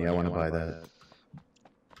it, gotcha. Bunny, I want to buy that.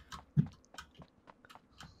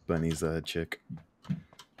 Bunny's a chick.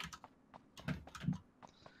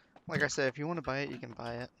 Like I said, if you want to buy it, you can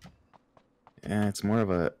buy it. Yeah, it's more of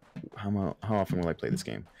a how often will I play this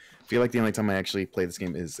game? I feel like the only time I actually play this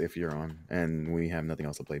game is if you're on, and we have nothing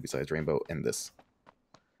else to play besides Rainbow and this.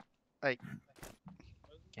 Can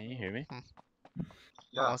you hear me? I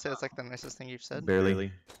Yeah, want to say that's like the nicest thing you've said.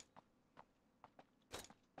 Barely.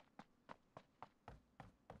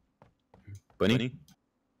 Bunny?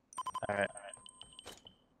 Alright.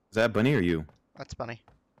 Is that Bunny or you? That's funny.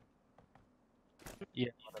 Yeah.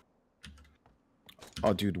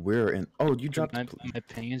 Oh, dude, we're in. Oh, you dropped. My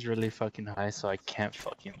ping is really fucking high, so I can't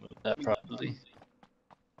fucking move that properly.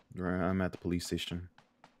 I'm at the police station.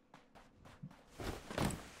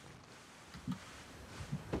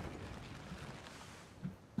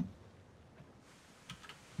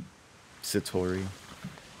 Satori.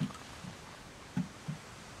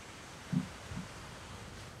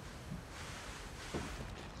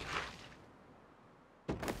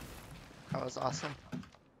 That was awesome.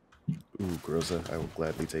 Ooh, Groza, I will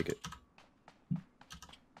gladly take it.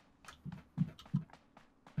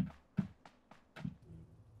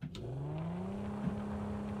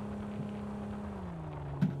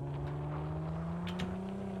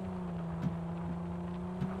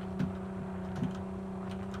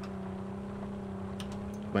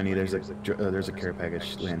 Bunny, there's a care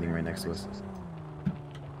package landing right next to us.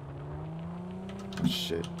 Oh,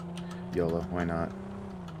 shit. YOLO, why not?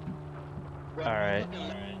 Alright.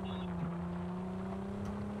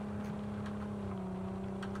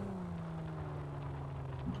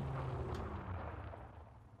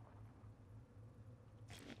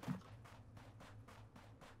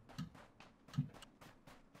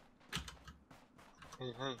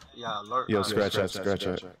 hey, yeah, Lord. Yo, scratch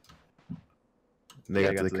that. They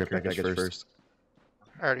got to the care package first.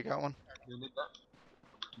 I already got one. Do you need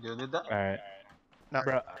that? Do you need that? Alright. No.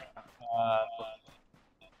 Bro,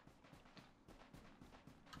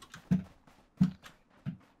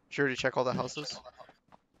 Sure to check all the houses.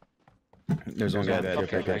 There's one guy at the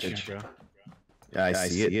care package. bro. Yeah, I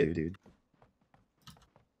see it, dude.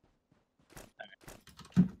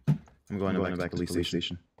 going back to the police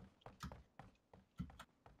station.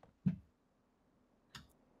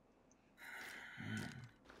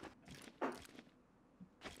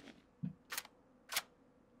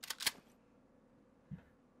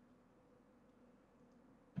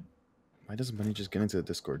 Why doesn't Bunny just get into the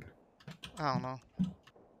Discord? I don't know.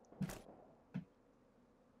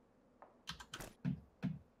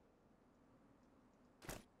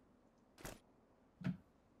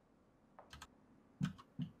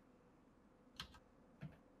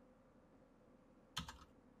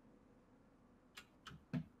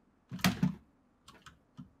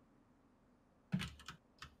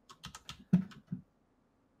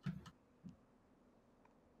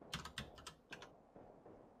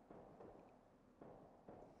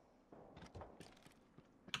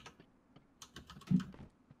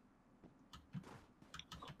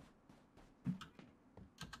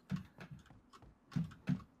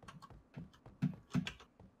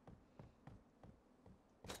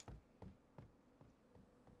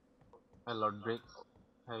 Hey, Lord Break.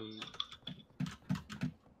 Hey.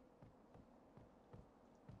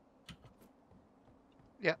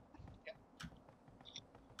 Yeah.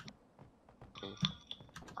 Okay.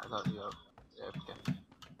 I thought you were AFK.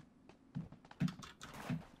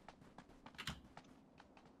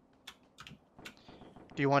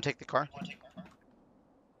 Do you want to take the car?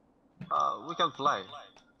 We can fly.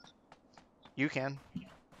 You can.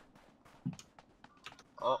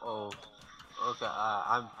 Uh-oh. Okay,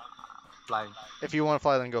 I'm flying. If you want to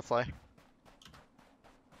fly, then go fly.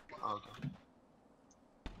 Okay.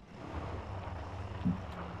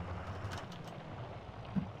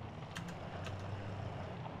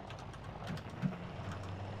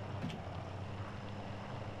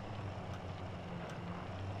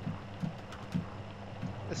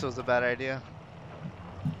 This was a bad idea.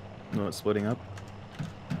 No, it's splitting up.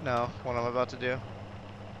 No, what I'm about to do.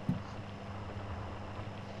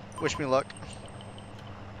 Wish me luck.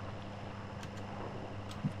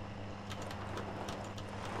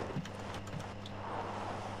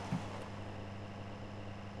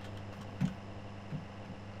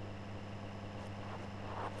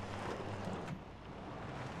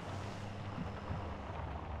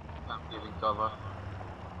 I'm giving cover.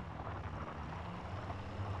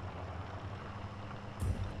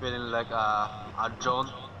 Feeling like a drone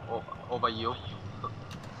over you.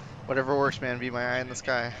 Whatever works, man. Be my eye in the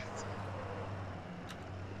sky.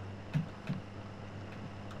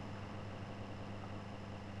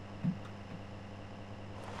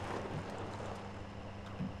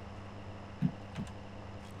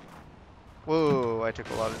 Whoa, I took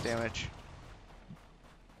a lot of damage.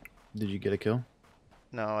 Did you get a kill?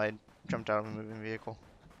 No, I jumped out of a moving vehicle.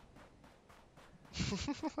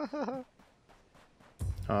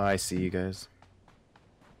 Oh, I see you guys.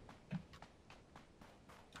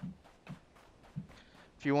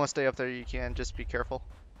 If you want to stay up there, you can. Just be careful.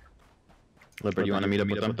 Leopard, you want to meet up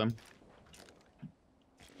with them?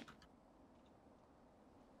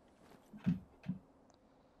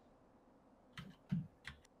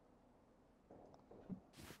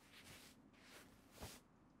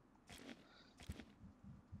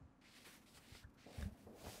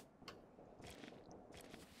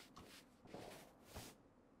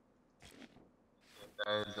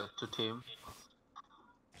 There's two teams.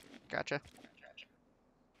 Gotcha.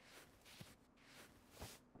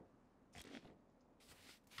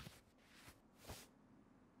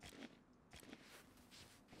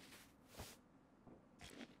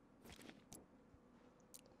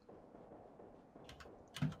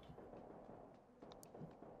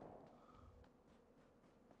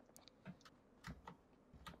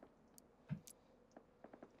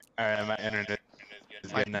 Alright, my internet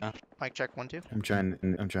is good now. Mic check 1 2. I'm trying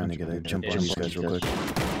to get a jump on these guys real quick.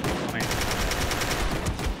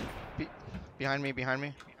 Behind me, behind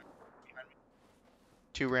me.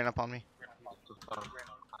 2 ran up on me.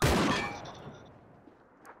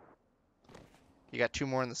 You got 2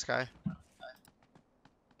 more in the sky.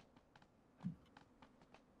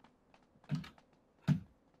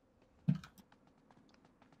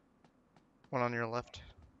 One on your left.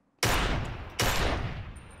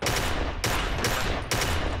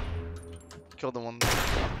 Killed the one.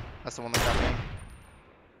 That's the one that got me.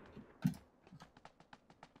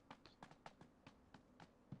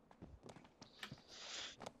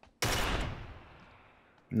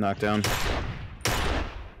 Knockdown.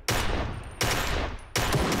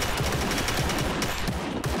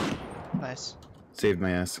 Nice. Saved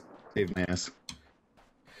my ass. Saved my ass.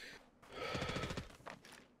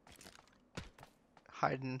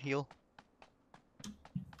 Hide and heal.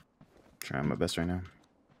 Trying my best right now.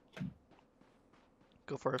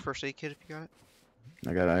 Go for a first aid kit if you got it. I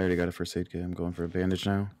already got a first aid kit. I'm going for a bandage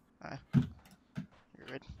now. You're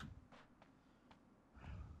good.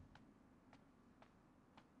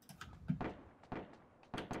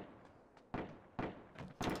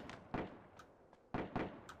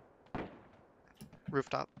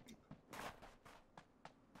 Rooftop.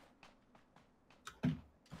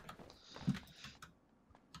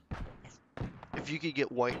 If you could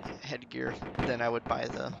get white headgear, then I would buy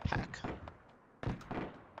the pack.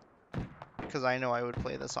 Because I know I would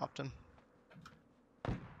play this often.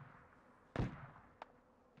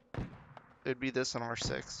 It'd be this on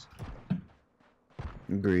R6.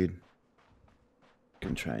 Agreed.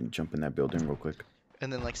 Can try and jump in that building real quick.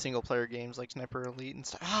 And then like single player games like Sniper Elite and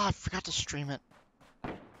stuff. Ah, I forgot to stream it.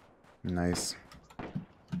 Nice.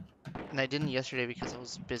 And I didn't yesterday because I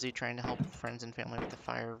was busy trying to help friends and family with the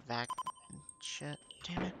fire vac and shit.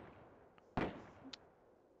 Damn it.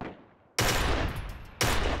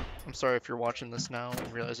 I'm sorry if you're watching this now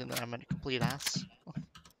and realizing that I'm a complete ass.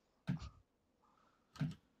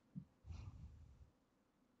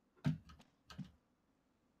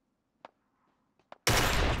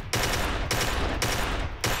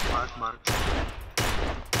 Mark.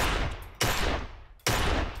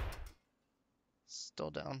 Still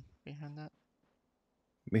down behind that.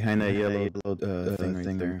 Behind that yellow thing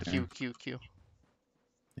right there. Q.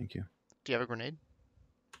 Thank you. Do you have a grenade?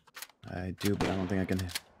 I do, but I don't think I can.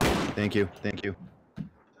 Thank you.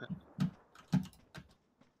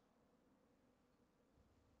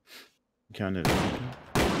 Counted.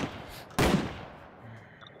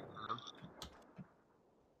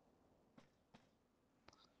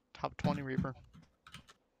 Top 20 Reaper.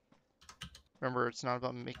 Remember, it's not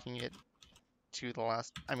about making it to the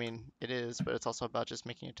last. I mean, it is, but it's also about just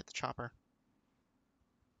making it to the chopper.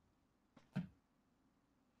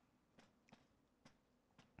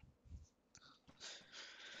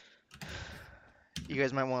 You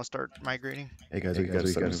guys might want to start migrating. Hey guys, we gotta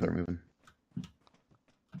start moving.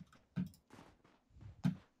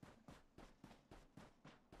 I'm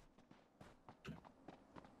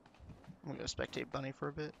gonna spectate Bunny for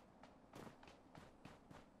a bit.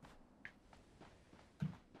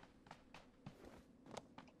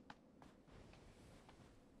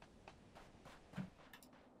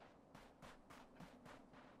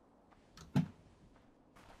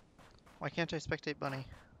 Why can't I spectate Bunny?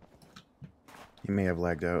 He may have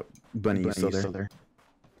lagged out. Bunny, you still there?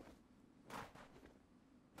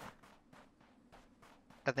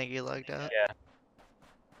 I think he lagged out. Yeah.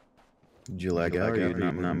 Did you lag out or you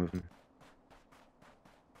not moving?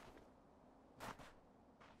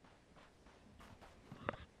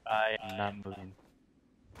 I am not moving.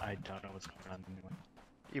 I don't know what's going on anyway.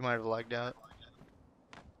 You might have lagged out.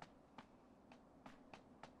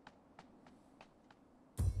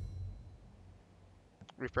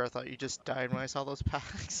 Reaper, I thought you just died when I saw those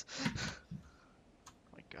packs. Oh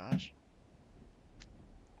my gosh.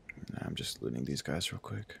 Nah, I'm just looting these guys real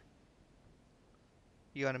quick.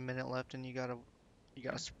 You got a minute left and you gotta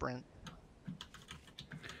sprint.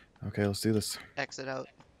 Okay, let's do this. Exit out.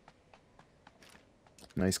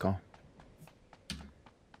 Nice call.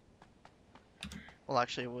 Well,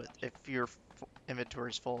 actually, if your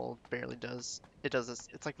inventory's full, it barely does. It does this.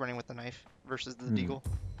 It's like running with a knife versus the deagle.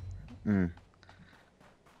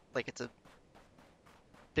 Like it's a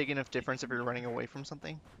big enough difference if you're running away from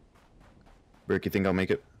something. Brick, you think I'll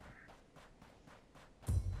make it?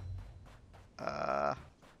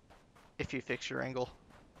 If you fix your angle.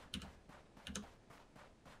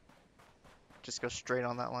 Just go straight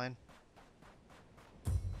on that line.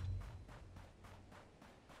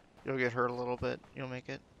 You'll get hurt a little bit. You'll make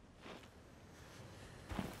it.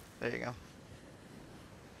 There you go.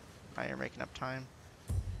 Now you're making up time.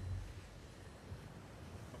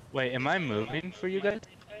 Wait, am I moving for you guys?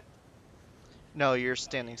 No, you're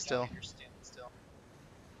standing still.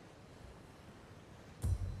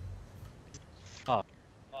 Oh.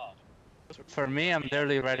 For me, I'm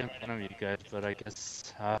literally right in front of you guys, but I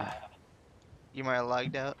guess. You might have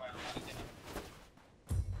lagged out.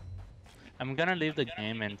 I'm gonna leave the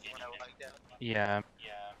game and. Yeah.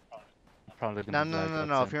 Probably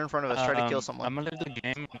No. If you're in front of us, try to kill someone. I'm gonna leave the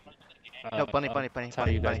game. No, bunny. Tell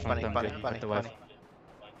you guys once I'm good with the wife.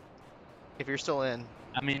 If you're still in.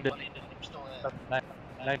 I mean,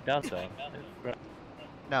 lagged out though.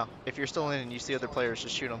 No, if you're still in and you see other players,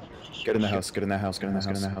 just shoot them. Get in the house, get in that house.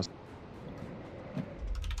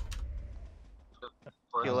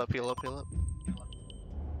 Heal up.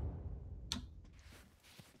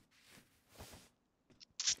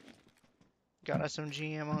 Got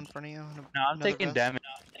SMG ammo in front of you. No, I'm taking damage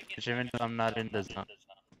even though I'm not in the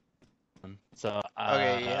zone. So,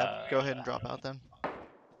 okay, yeah, go ahead and drop out then.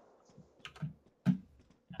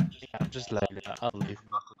 just like that. I'll leave.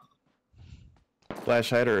 Nothing. Flash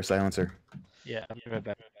hider or silencer? Yeah, I'll be right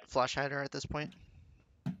back. Flash hider at this point.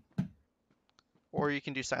 Or you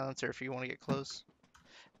can do silencer if you want to get close.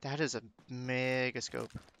 That is a mega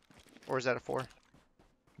scope. Or is that a 4?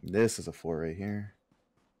 This is a 4 right here.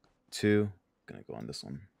 2. Gonna go on this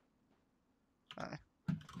one.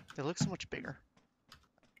 It looks so much bigger.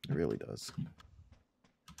 It really does.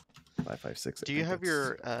 5.56. Do you have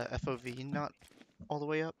your FOV not all the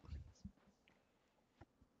way up?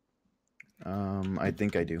 I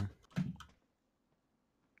think I do.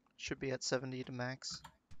 Should be at 70 to max.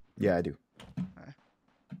 Yeah, I do.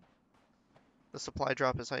 The supply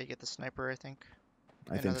drop is how you get the sniper, I think.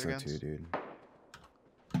 I And think other so too, guns? dude.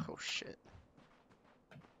 Oh shit.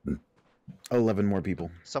 11 more people.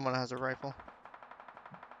 Someone has a rifle.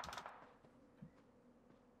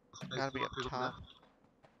 Gotta be up top.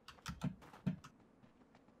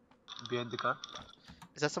 Behind the car.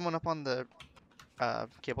 Is that someone up on the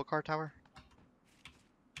cable car tower?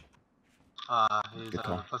 He's Good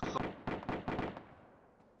call. first floor.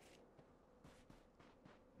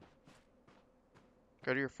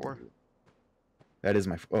 Go to your 4. That is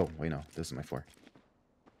my. Oh wait, no. This is my 4.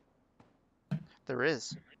 There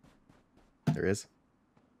is. There is.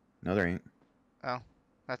 No, there ain't. Oh,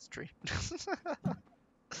 that's a tree.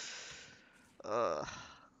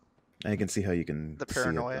 I can see how you can. The see it,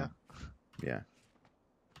 paranoia. though. Yeah.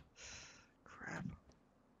 Crap.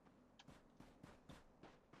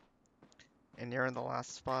 And you're in the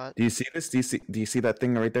last spot. Do you see this? Do you see that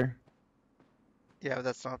thing right there? Yeah, but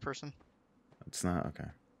that's not a person. It's not okay.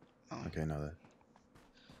 Oh. Okay, no that.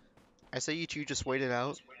 I say you two just wait it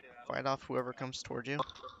out. Fight off whoever comes towards you.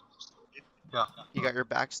 Yeah. You got your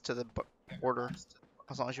backs to the border,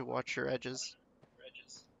 as long as you watch your edges.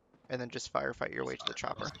 And then just firefight your way to the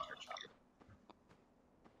chopper.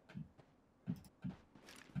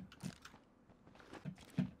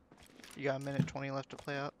 You got a minute 20 left to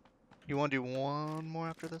play out. You want to do one more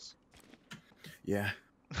after this? Yeah.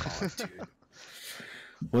 Oh, dude.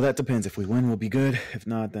 Well, that depends. If we win, we'll be good. If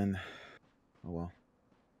not, then oh well.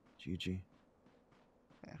 GG.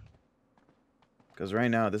 Yeah. Because right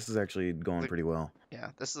now, this is actually going The- pretty well.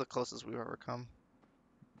 Yeah, this is the closest we've ever come.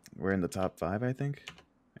 We're in the top 5, I think.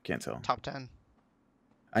 I can't tell. Top 10.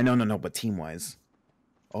 I know, no, but team wise.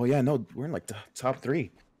 Oh yeah, no, we're in like the top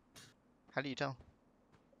 3. How do you tell?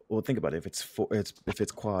 Well, think about it. If it's if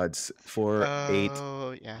it's quads, 4, 8,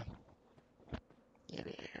 Oh, yeah.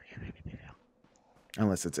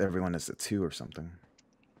 unless it's everyone is at 2 or something.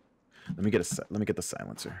 Let me get the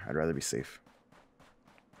silencer. I'd rather be safe.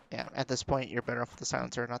 Yeah, at this point, you're better off with the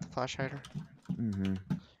silencer, not the flash hider. Mm-hmm.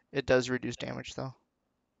 It does reduce damage, though,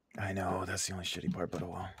 I know that's the only shitty part, but oh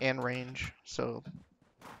well. and range. So,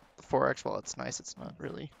 the 4x, while it's nice, it's not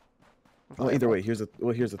really. Well, either viable. way,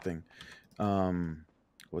 here's the thing.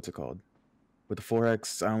 What's it called? With the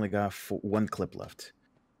 4x, I only got 1 clip left.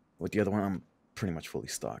 With the other one, I'm pretty much fully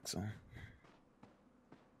stocked. So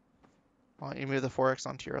Why don't you move the 4x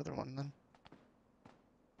onto your other one then?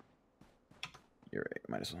 you're right.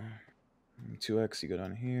 Might as well. 2x, you go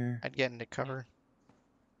down here. I'd get into cover.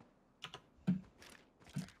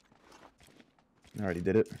 I already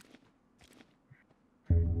did it.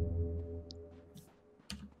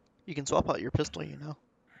 You can swap out your pistol, you know.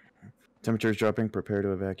 Temperature is dropping. Prepare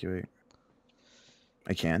to evacuate.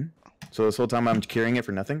 I can. So this whole time I'm carrying it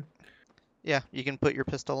for nothing. Yeah, you can put your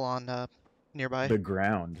pistol on nearby. The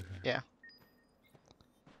ground.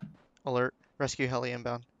 Alert. Rescue heli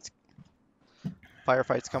inbound.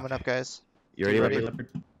 Firefight's coming up, guys. You You ready? ready? Leopard?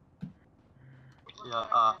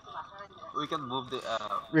 Yeah. We can move the.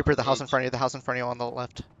 Reaper, the house in cage. front of you. The house in front of you on the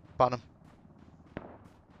left. Bottom.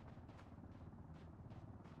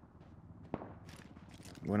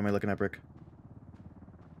 What am I looking at, Brick?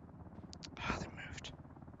 Ah, they moved.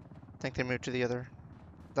 I think they moved to the other.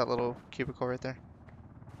 That little cubicle right there.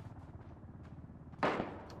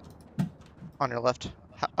 On your left.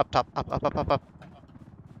 Up top. Up.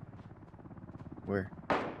 Where?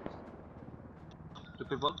 2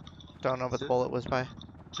 people. Don't know, but the bullet was by.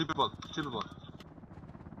 3 people. 3 people.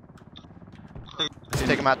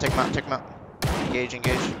 Take him out. Engage.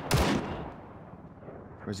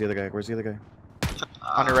 Where's the other guy?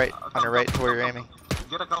 On your right to where you're aiming.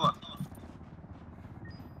 Get a cover.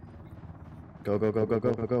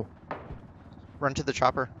 Go. Run to the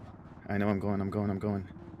chopper. I know I'm going.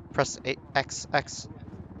 Press X.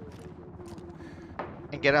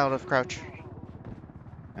 And get out of crouch.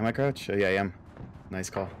 Am I crouch? Oh yeah, I am. Nice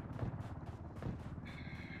call.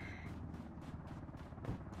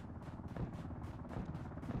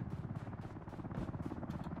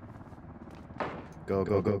 Go.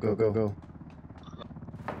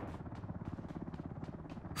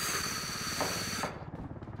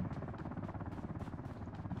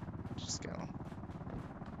 go.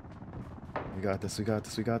 We got this. We got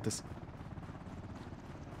this. We got this.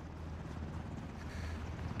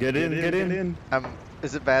 Get in. Get in.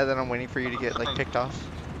 Is it bad that I'm waiting for you to get like picked off?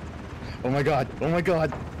 Oh my god. Oh my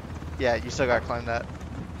god. Yeah, you still gotta climb that.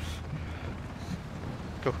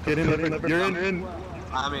 Go. Get in. You're in.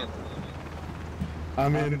 I'm in.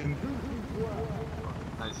 I'm in.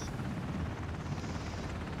 Nice.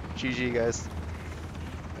 GG, guys.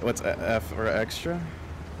 What's F or extra?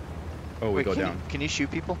 Oh, we Wait, go can down. Can you shoot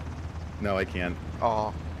people? No, I can't.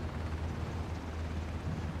 Oh.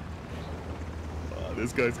 Oh,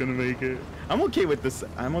 this guy's gonna make it. I'm okay with this.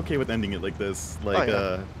 I'm okay with ending it like this. Like,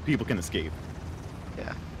 yeah. people can escape.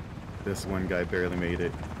 Yeah. This one guy barely made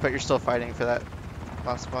it. But you're still fighting for that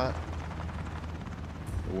last spot.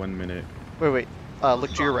 1 minute. Wait.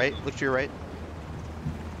 Look to your right. Look to your right.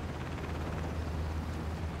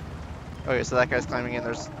 Okay, so that guy's climbing in.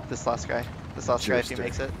 There's this last guy. This last guy, if he Jerster.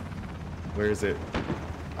 makes it. Where is it?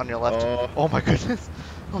 On your left. Oh. Oh my goodness.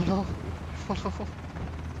 Oh no. Oh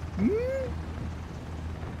no.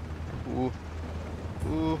 Ooh.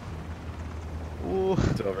 Ooh. Ooh.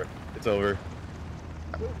 It's over. It's over.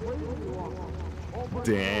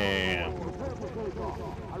 Damn.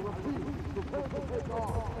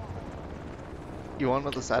 You want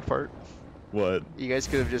to know the sad part? What? You guys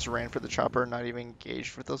could have just ran for the chopper and not even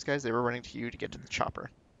engaged with those guys. They were running to you to get to the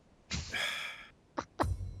chopper.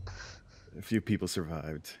 A few people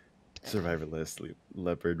survived. Survivalist,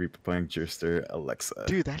 Leopard, Reaper Punk, Jerster, Alexa.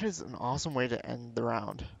 Dude, that is an awesome way to end the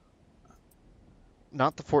round.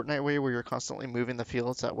 Not the Fortnite way where you're constantly moving the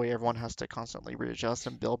fields. That way everyone has to constantly readjust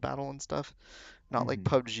and build battle and stuff. Not like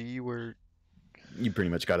PUBG where... You pretty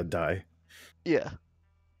much gotta die. Yeah.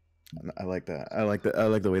 I like that. I like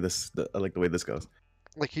the way this goes.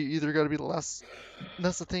 Like you either got to be the last...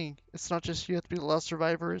 That's the thing. It's not just you have to be the last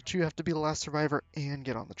survivor. It's you have to be the last survivor and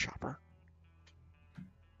get on the chopper.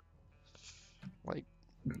 Like...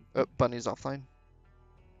 Bunny's offline.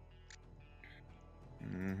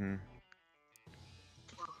 Mm-hmm.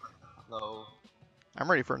 Hello. I'm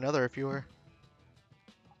ready for another if you are.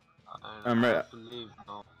 I'm ready. I have to leave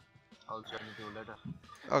now. I'll join you later.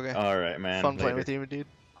 Okay. All right, man. Fun playing Later. with you, dude.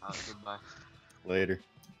 Goodbye. Later.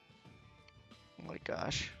 Oh my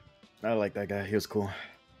gosh. I like that guy. He was cool.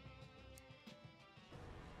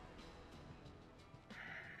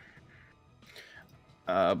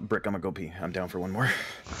 Brick, I'm gonna go pee. I'm down for one more.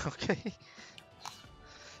 Okay.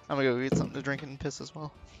 I'm gonna go get something to drink and piss as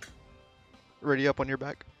well. Ready up on your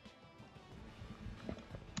back.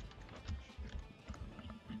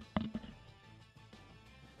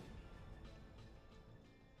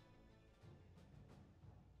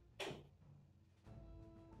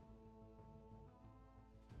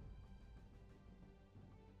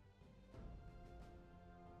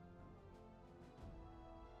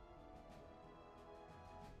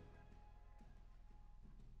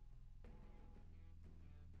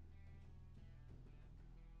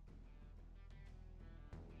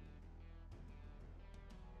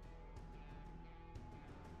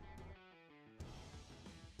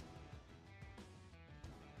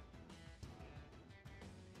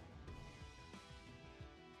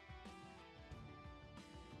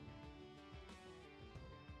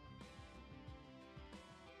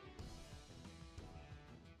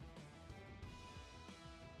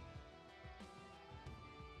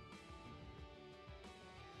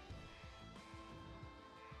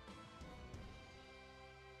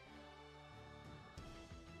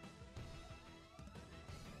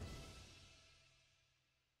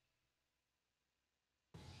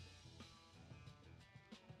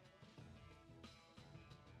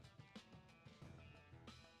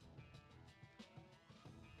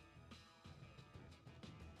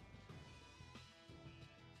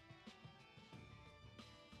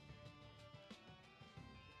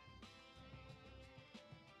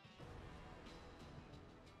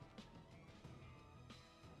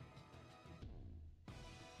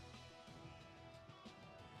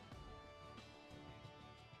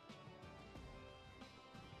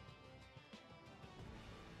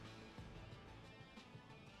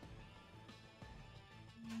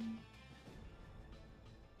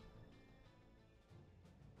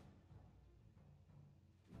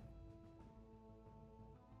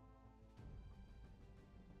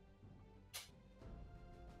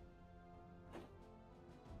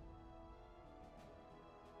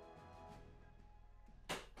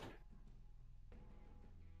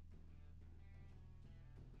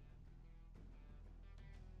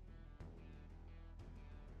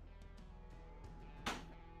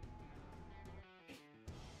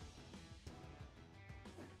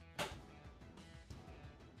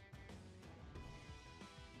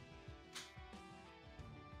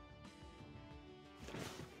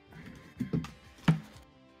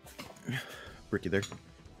 Ricky there.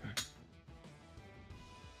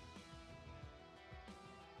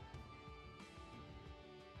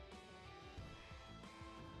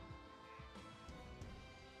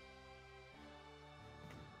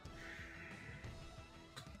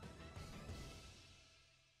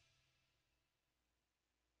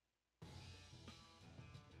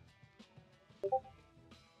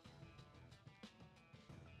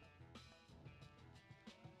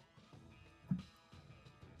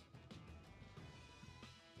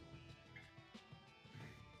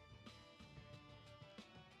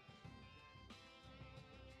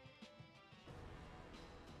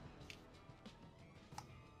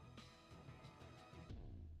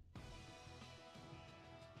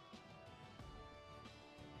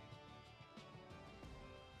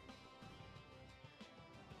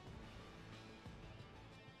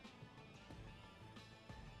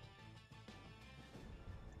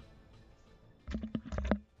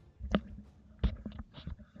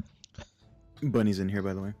 Bunny's in here,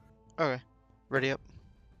 by the way. Okay. Ready up.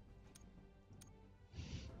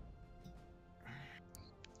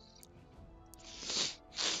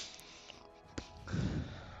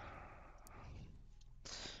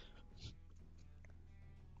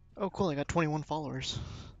 Oh, cool. I got 21 followers.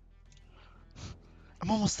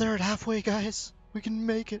 I'm almost there at halfway, guys. We can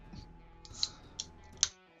make it.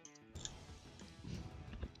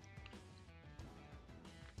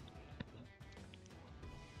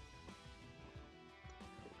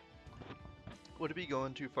 Would it be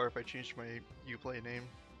going too far if I changed my Uplay name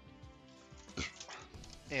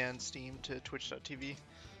and Steam to twitch.tv?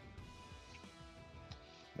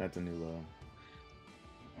 That's a new low.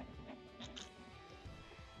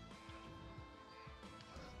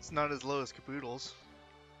 It's not as low as Caboodles,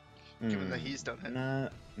 given that he's done it. Nah,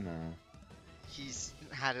 no. He's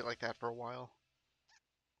had it like that for a while.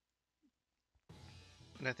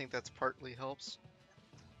 And I think that's partly helps.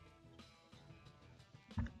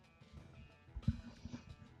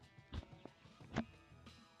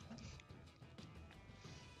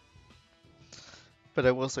 But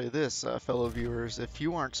I will say this, fellow viewers, if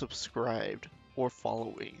you aren't subscribed or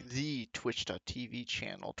following the twitch.tv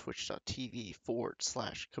channel,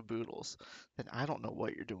 twitch.tv/Caboodles, then I don't know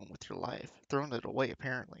what you're doing with your life. Throwing it away,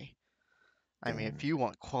 apparently. I mean, if you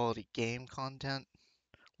want quality game content,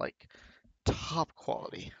 like top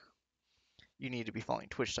quality, you need to be following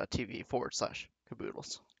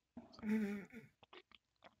twitch.tv/Caboodles.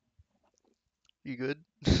 You good?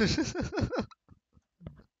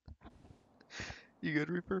 You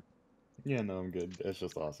good, Reaper? Yeah, no, I'm good. It's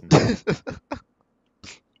just awesome.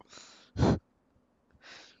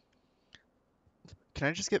 Can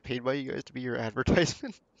I just get paid by you guys to be your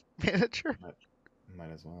advertisement manager?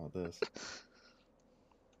 Might as well at this.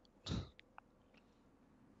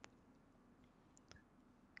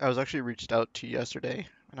 I was actually reached out to yesterday,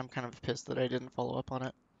 and I'm kind of pissed that I didn't follow up on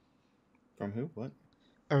it. From who? What?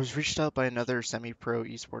 I was reached out by another semi-pro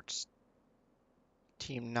esports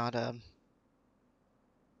team, not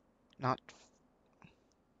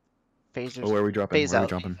phasers. Oh, where are we dropping? Phase Where are we out.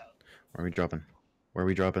 dropping? Where are we dropping? Where are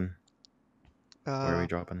we dropping? Where are we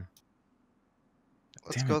dropping?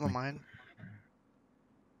 Let's Damn go it, to the Mike. mine.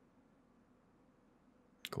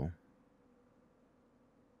 Cool.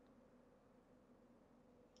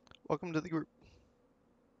 Welcome to the group.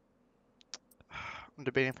 I'm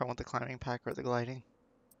debating if I want the climbing pack or the gliding.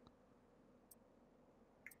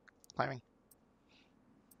 Climbing.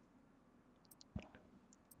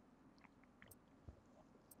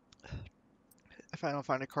 If I don't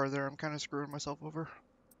find a car there, I'm kind of screwing myself over.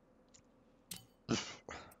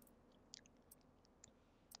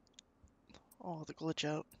 Oh, the glitch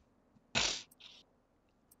out.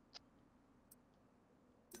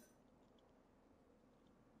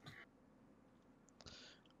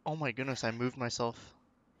 Oh my goodness, I moved myself.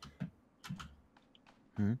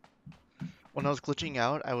 Hmm? When I was glitching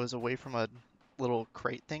out, I was away from a little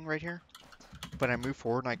crate thing right here. But I moved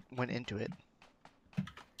forward and I went into it.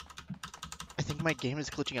 I think my game is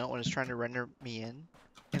glitching out when it's trying to render me in,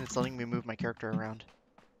 and it's letting me move my character around.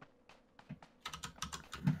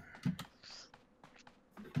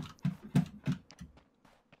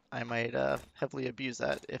 I might heavily abuse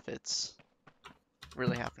that if it's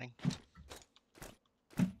really happening.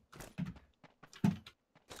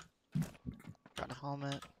 Got a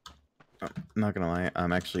helmet. I'm not gonna lie,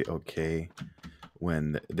 I'm actually okay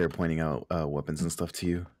when they're pointing out weapons and stuff to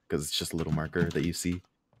you, because it's just a little marker that you see.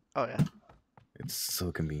 Oh yeah. It's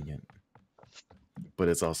so convenient. But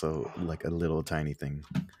it's also like a little tiny thing.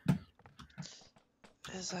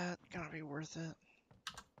 Is that gonna be worth it?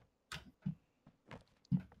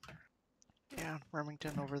 Yeah,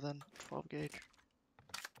 Remington over then, 12 gauge.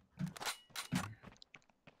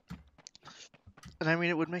 And I mean,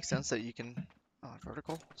 it would make sense that you can. Oh,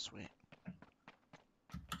 vertical? Sweet.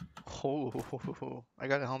 Oh, I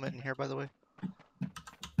got a helmet in here, by the way.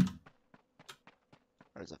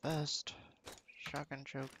 There's a vest. Shotgun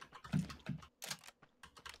choke.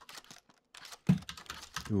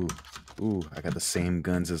 Ooh, I got the same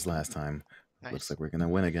guns as last time. Nice. Looks like we're gonna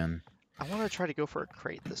win again. I want to try to go for a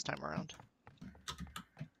crate this time around.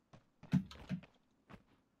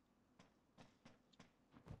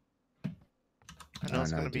 I know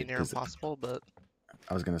it's going to be near impossible, but...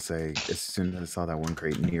 I was gonna say, as soon as I saw that one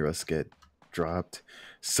crate near us get dropped,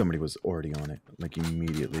 somebody was already on it, like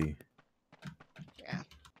immediately. Yeah.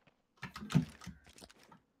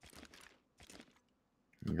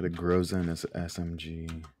 I got a Groza and this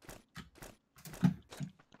SMG.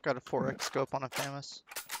 Got a 4x scope on a FAMAS.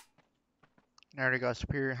 I already got a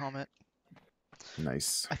superior helmet.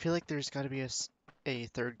 Nice. I feel like there's got to be a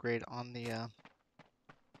third grade on the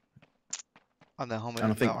helmet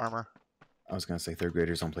and the armor. I was gonna say third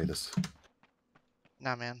graders don't play this.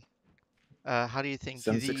 Nah, man. How do you think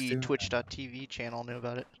the Twitch.tv channel knew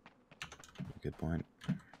about it? Good point.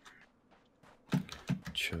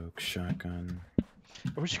 Choke, shotgun.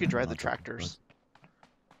 I wish you could drive the tractors.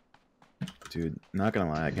 Dude, not gonna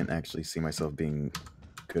lie, I can actually see myself being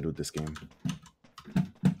good with this game.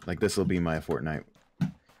 Like, this will be my Fortnite.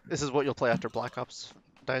 This is what you'll play after Black Ops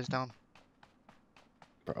dies down.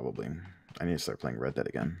 Probably. I need to start playing Red Dead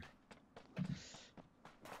again.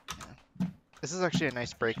 Yeah. This is actually a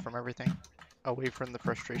nice break from everything. Away from the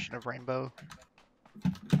frustration of Rainbow.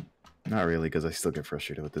 Not really, because I still get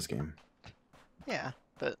frustrated with this game. Yeah,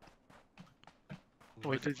 but...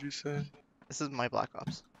 What did you say? This is my Black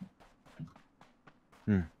Ops.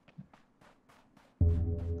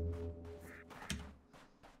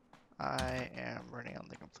 I am running on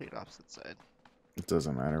the complete opposite side. It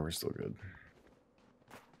doesn't matter, we're still good.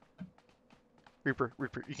 Reaper,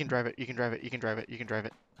 you can drive it, you can drive it, you can drive it, you can drive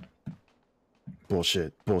it.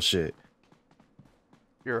 Bullshit.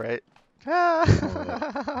 You're right.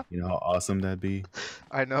 You know how awesome that'd be?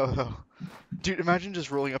 I know, though. Dude, imagine just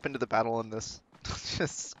rolling up into the battle in this.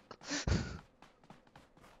 Just...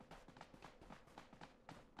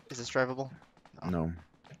 Is this drivable? No.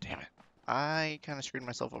 Damn it. I kind of screwed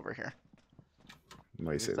myself over here.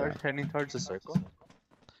 Why you say Start that? heading towards the circle.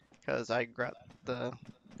 Because I grabbed the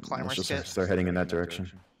climber Let's skit. just start heading in that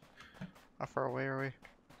direction. How far away are we?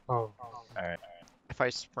 Oh. Alright. If I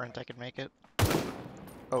sprint, I can make it.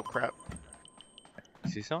 Oh, crap.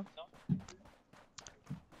 See someone?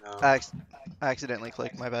 No. I accidentally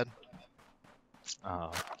clicked, my bad.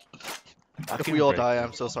 Oh. If we all die,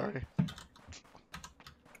 I'm so sorry.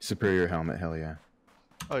 Superior helmet, hell yeah.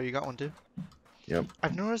 Oh, you got one too? Yep.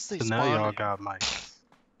 I've noticed they So now spawn... y'all got mics.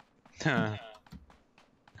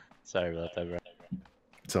 Sorry about that, bro.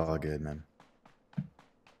 It's all good, man.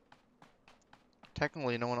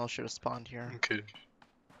 Technically, no one else should have spawned here. Okay.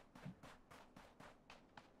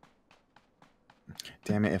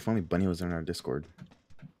 Damn it, if only Bunny was in our Discord.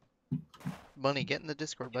 Bunny, get in the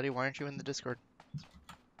Discord, buddy. Why aren't you in the Discord?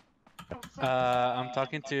 I'm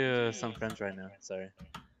talking to some friends right now. Sorry.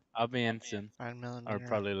 I'll be in soon. 9mm. Or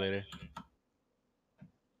probably later.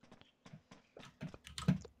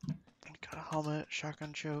 Got a helmet,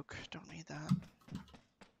 shotgun choke. Don't need that.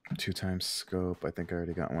 2x scope. I think I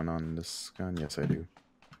already got one on this gun. Yes, I do.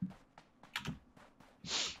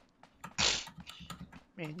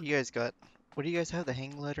 Man, you guys got... What do you guys have? The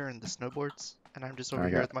hang glider and the snowboards? And I'm just over I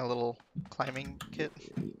here got- with my little climbing kit.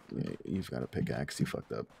 Yeah, you've got a pickaxe. You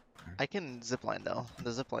fucked up. I can zipline though. The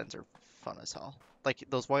ziplines are fun as hell. Like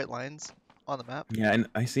those white lines on the map. Yeah, and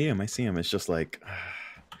I see him. It's just like...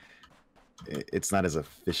 It's not as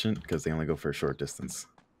efficient because they only go for a short distance.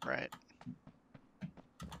 Right.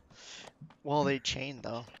 Well, they chain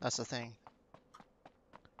though. That's the thing.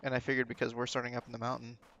 And I figured because we're starting up in the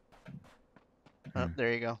mountain. Oh,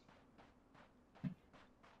 there you go.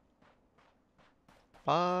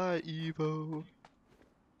 Bye, Evo.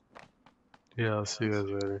 Yeah, I'll see you guys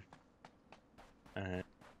later. Alright.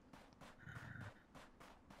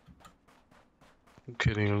 I'm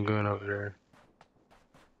kidding, I'm going over there.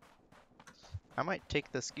 I might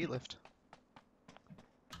take the ski lift.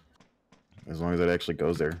 As long as it actually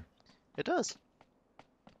goes there. It does.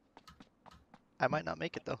 I might not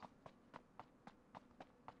make it though.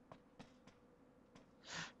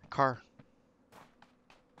 Car.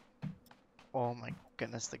 Oh my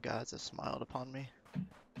goodness, the gods have smiled upon me.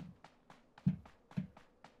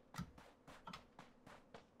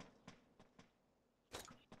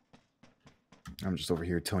 I'm just over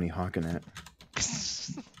here Tony Hawking it.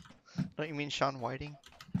 Don't you mean Sean Whiting?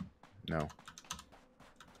 No.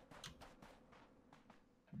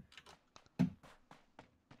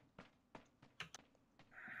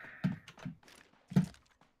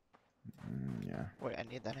 Wait, I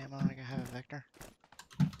need that ammo. I have a vector.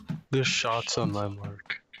 There's shots on my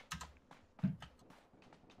mark.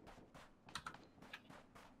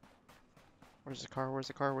 Where's the car? Where's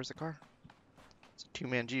the car? Where's the car? It's a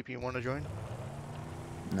two-man Jeep. You want to join?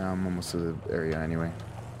 No, I'm almost to the area anyway.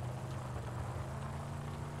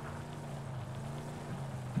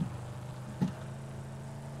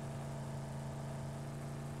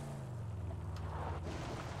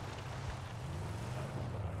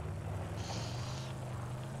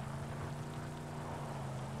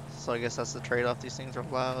 So I guess that's the trade-off. These things are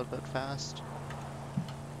loud but fast.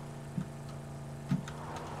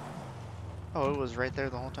 Oh, it was right there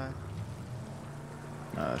the whole time.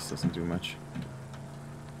 This doesn't do much.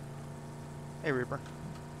 Hey, Reaper.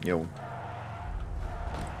 Yo.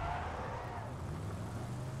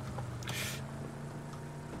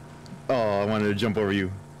 Oh, I wanted to jump over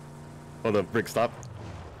you. Hold up, Brick, stop.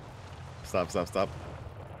 Stop, stop, stop.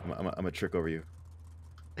 I'm a trick over you.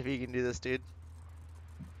 If you can do this, dude.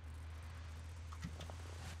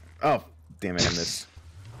 Oh, damn it, I missed.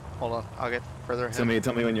 Hold on, I'll get further ahead.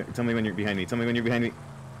 Tell me when you're behind me. Tell me when you're behind me.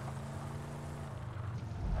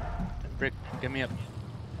 Brick, get me up.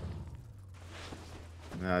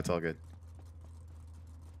 No, it's all good.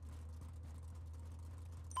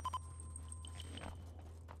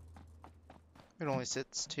 It only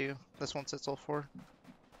sits 2. This one sits all 4.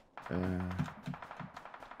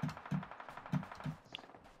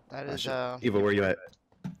 That is, Eva, where you at?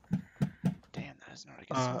 Damn, that is not a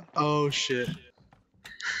good spot. Oh shit.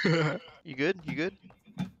 You good? You good?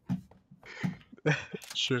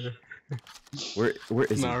 Sure. Where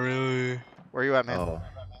is he? Not really. Where you at, man? Oh,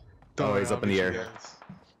 Don't oh, worry, he's I'll up in the beat you air. guys.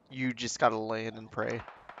 You just gotta land and pray.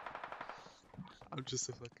 I'm just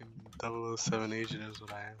a fucking 007 agent is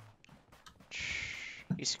what I am.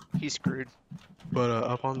 He's screwed. But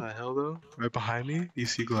up on that hill though, right behind me, you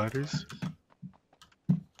see gliders.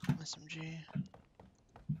 SMG.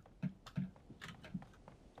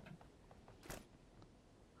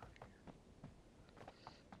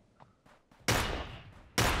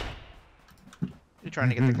 You trying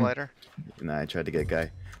to get the glider? Nah, I tried to get a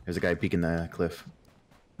guy. There's a guy peeking the cliff.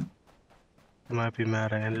 I might be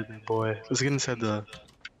mad I ended it, boy. Let's get inside the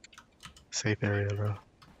safe area, bro.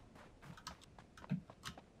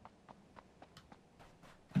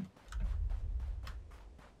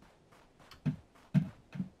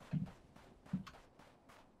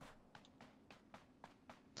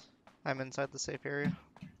 I'm inside the safe area.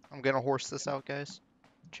 I'm gonna horse this out, guys.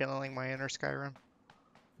 Channeling my inner Skyrim.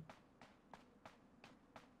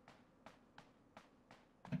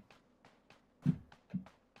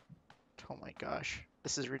 Oh my gosh.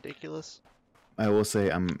 This is ridiculous. I will say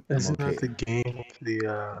I'm Isn't okay. that the game with the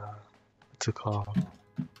what's it called?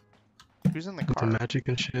 Who's in the With the car? magic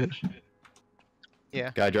and shit?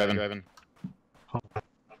 Yeah. Guy driving. Hold on.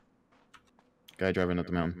 Guy driving up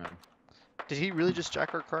the mountain. Did he really just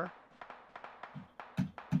jack our car?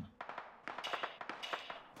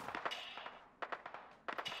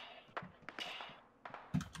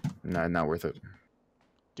 Nah, not worth it.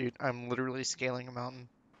 Dude, I'm literally scaling a mountain.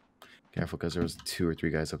 Careful, because there was 2 or 3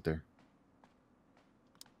 guys up there.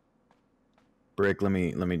 Brick, let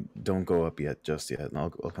me. Don't go up yet, just yet. And I'll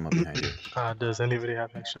come up behind you. Does anybody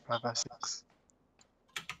have extra 5x6?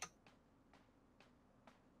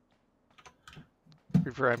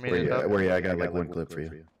 Before I made it up. Where you? I got like one clip for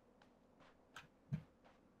you.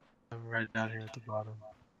 I'm right down here at the bottom.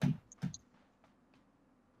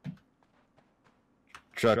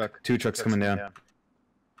 Truck. 2 trucks coming down.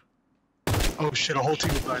 Oh shit, a whole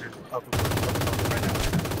team of gliders. Up, right now.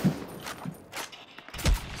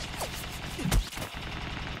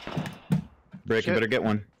 Brick, you Shit. better get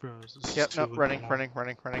one. Bro, this is Yep, too no, late running.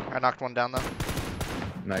 now. I knocked one down though.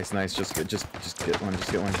 Nice. Just get one.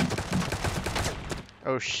 Just get one.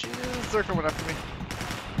 Oh shit, they're coming after me.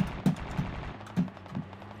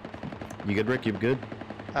 You good, Brick? You good?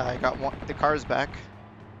 I got one. The car's back.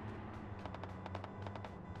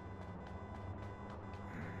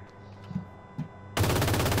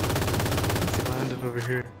 It's landed over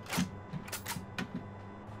here.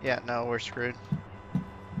 Yeah, no, we're screwed.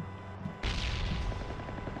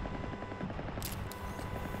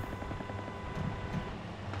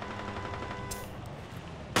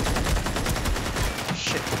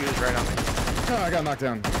 Shit, he was right on me. Oh, I got knocked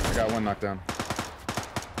down. I got one knocked down.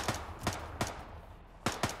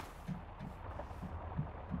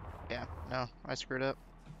 Yeah, no, I screwed up.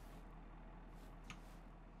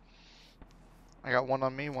 I got one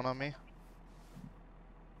on me, one on me.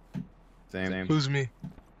 Same. Who's me?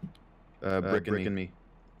 Brick and me.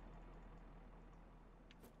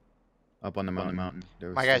 Up on the mountain. There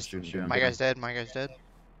was My some guy's shooting down. my guy's dead, my guy's dead.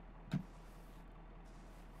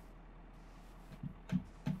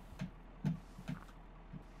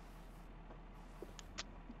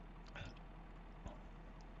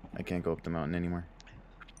 I can't go up the mountain anymore.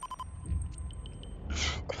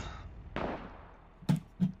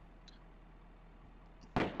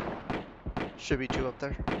 Should be 2 up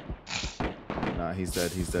there. Nah, he's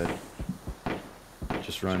dead. He's dead.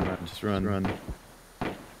 Just run, run, just run, run.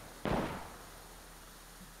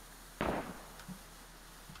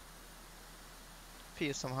 If he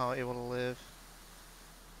is somehow able to live.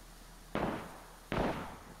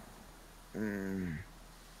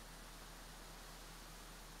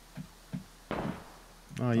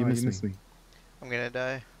 Oh, you missed me. I'm gonna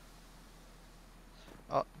die.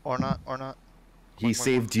 Oh, or not, or not. He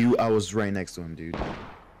saved you. I was right next to him, dude.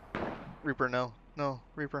 Reaper, no. No,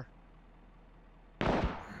 Reaper.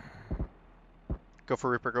 Go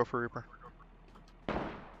for Reaper, go for Reaper.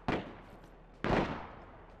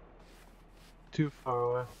 Too far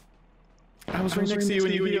away. I was right next to you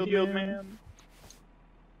when you healed, man.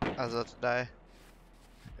 I was about to die.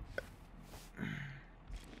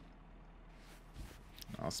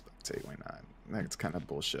 I'll spectate, why not? That's kind of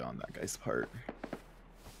bullshit on that guy's part.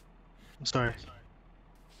 I'm sorry.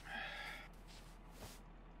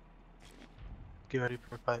 Get ready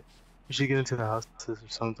for a fight. You should get into the houses or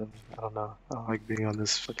something. I don't know. I don't like being on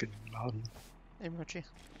this fucking mountain. Hey, Mochi.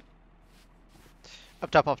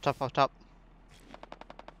 Up top, up top, up top.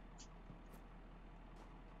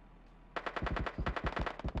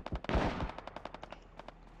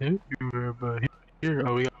 Yeah, you were here.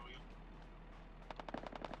 Oh, we got.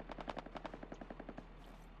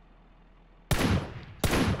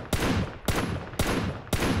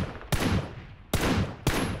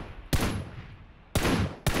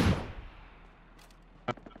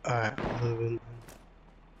 Alright, moving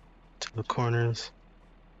to the corners.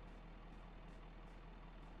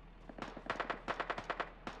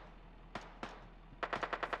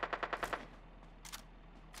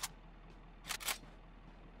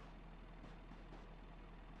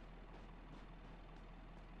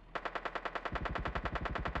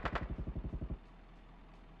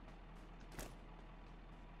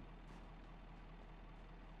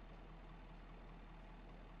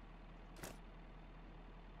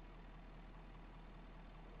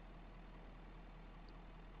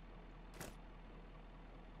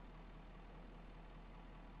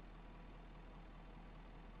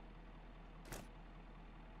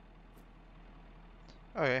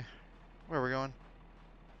 Okay, where are we going?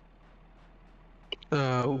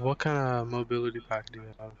 What kind of mobility pack do you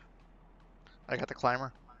have? I got the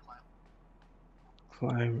climber.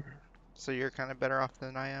 Climber. So you're kind of better off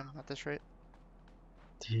than I am at this rate.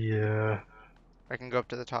 Yeah. I can go up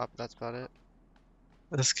to the top, that's about it.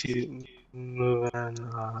 Let's keep moving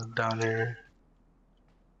down here.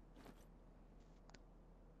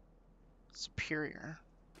 Superior.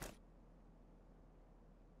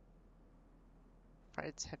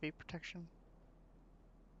 Fights heavy protection.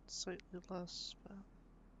 Slightly less, but...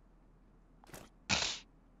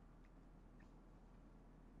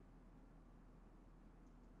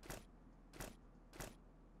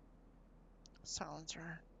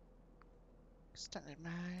 Silencer. Extended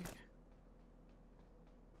mag.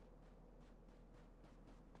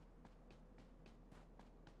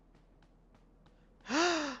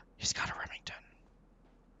 He's got a Remington.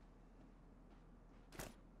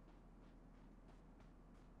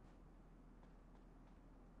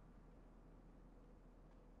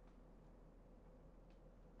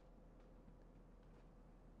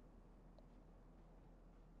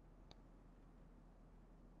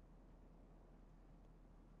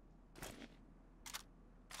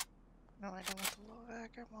 No, I don't want the low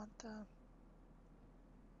vac, I want the...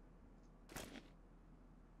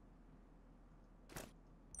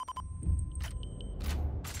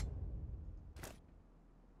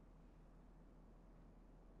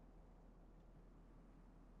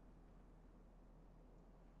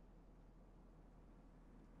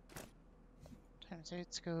 ×8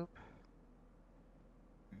 scope.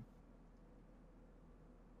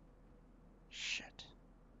 Shit.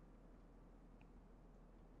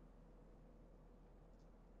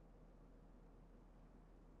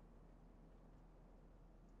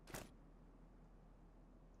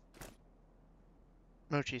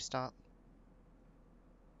 Mochi, stop.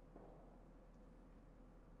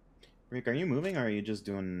 Rick, are you moving or are you just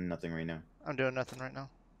doing nothing right now? I'm doing nothing right now.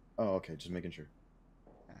 Oh, okay, just making sure.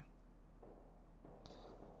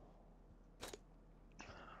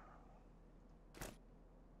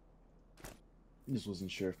 Just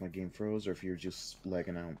wasn't sure if my game froze or if you were just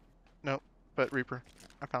lagging out. Nope, but Reaper.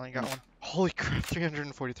 I finally got one. Holy crap,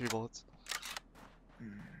 343 bullets. Do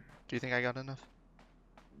you think I got enough?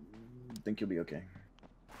 Think you'll be okay.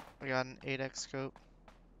 I got an 8x scope.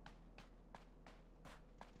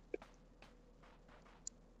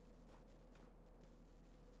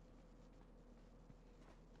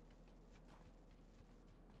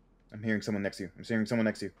 I'm hearing someone next to you. I'm hearing someone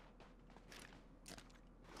next to you.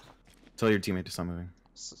 Tell your teammate to stop moving.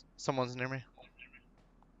 Someone's near me.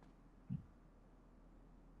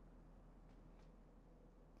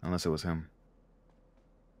 Unless it was him.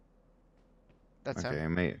 That's Okay,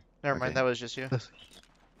 him. mate. Never mind, okay. that was just you.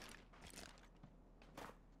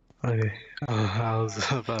 Okay. I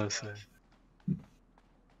was about to say.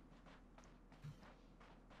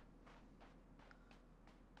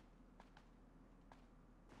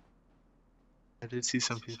 I did see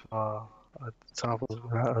some people at the top of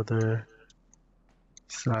that other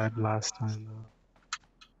side last time though.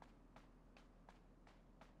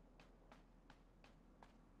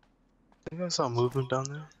 I think I saw movement down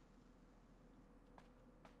there.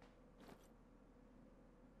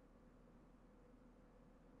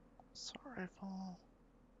 Sorry, Paul.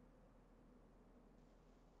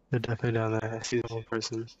 They're definitely down there. I see one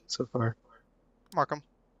person so far. Mark him.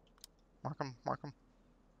 Mark him. Mark him.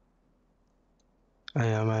 I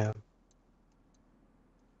am.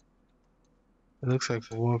 It looks like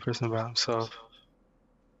one person by himself.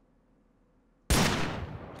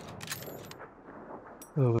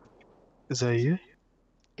 Oh, is that you?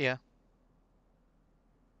 Yeah.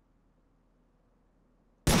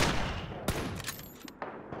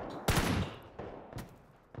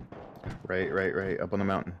 Right. Up on the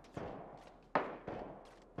mountain.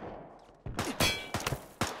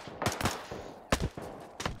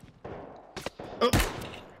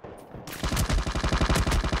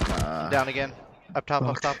 Down again. Up top,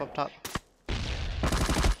 Fuck. up top.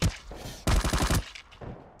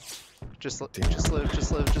 Just Damn. just live.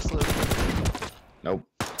 Nope.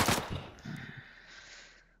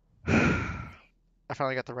 I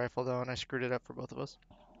finally got the rifle though, and I screwed it up for both of us.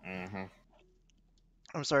 Mm-hmm.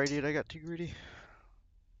 I'm sorry, dude. I got too greedy.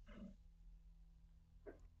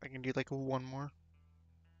 I can do like one more.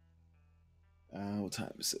 What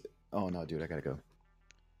time is it? Oh no, dude, I gotta go.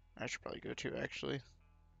 I should probably go too, actually.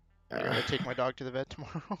 I gotta take my dog to the vet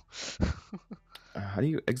tomorrow. How do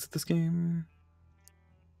you exit this game?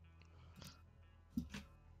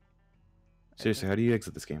 Seriously, how do you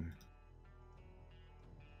exit this game?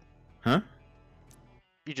 Huh?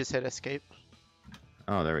 You just hit escape.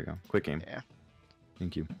 Oh, there we go. Quick game. Yeah.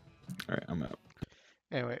 Thank you. All right, I'm out.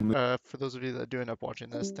 Anyway, for those of you that do end up watching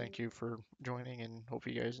this, thank you for joining, and hope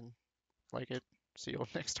you guys like it. See you all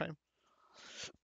next time.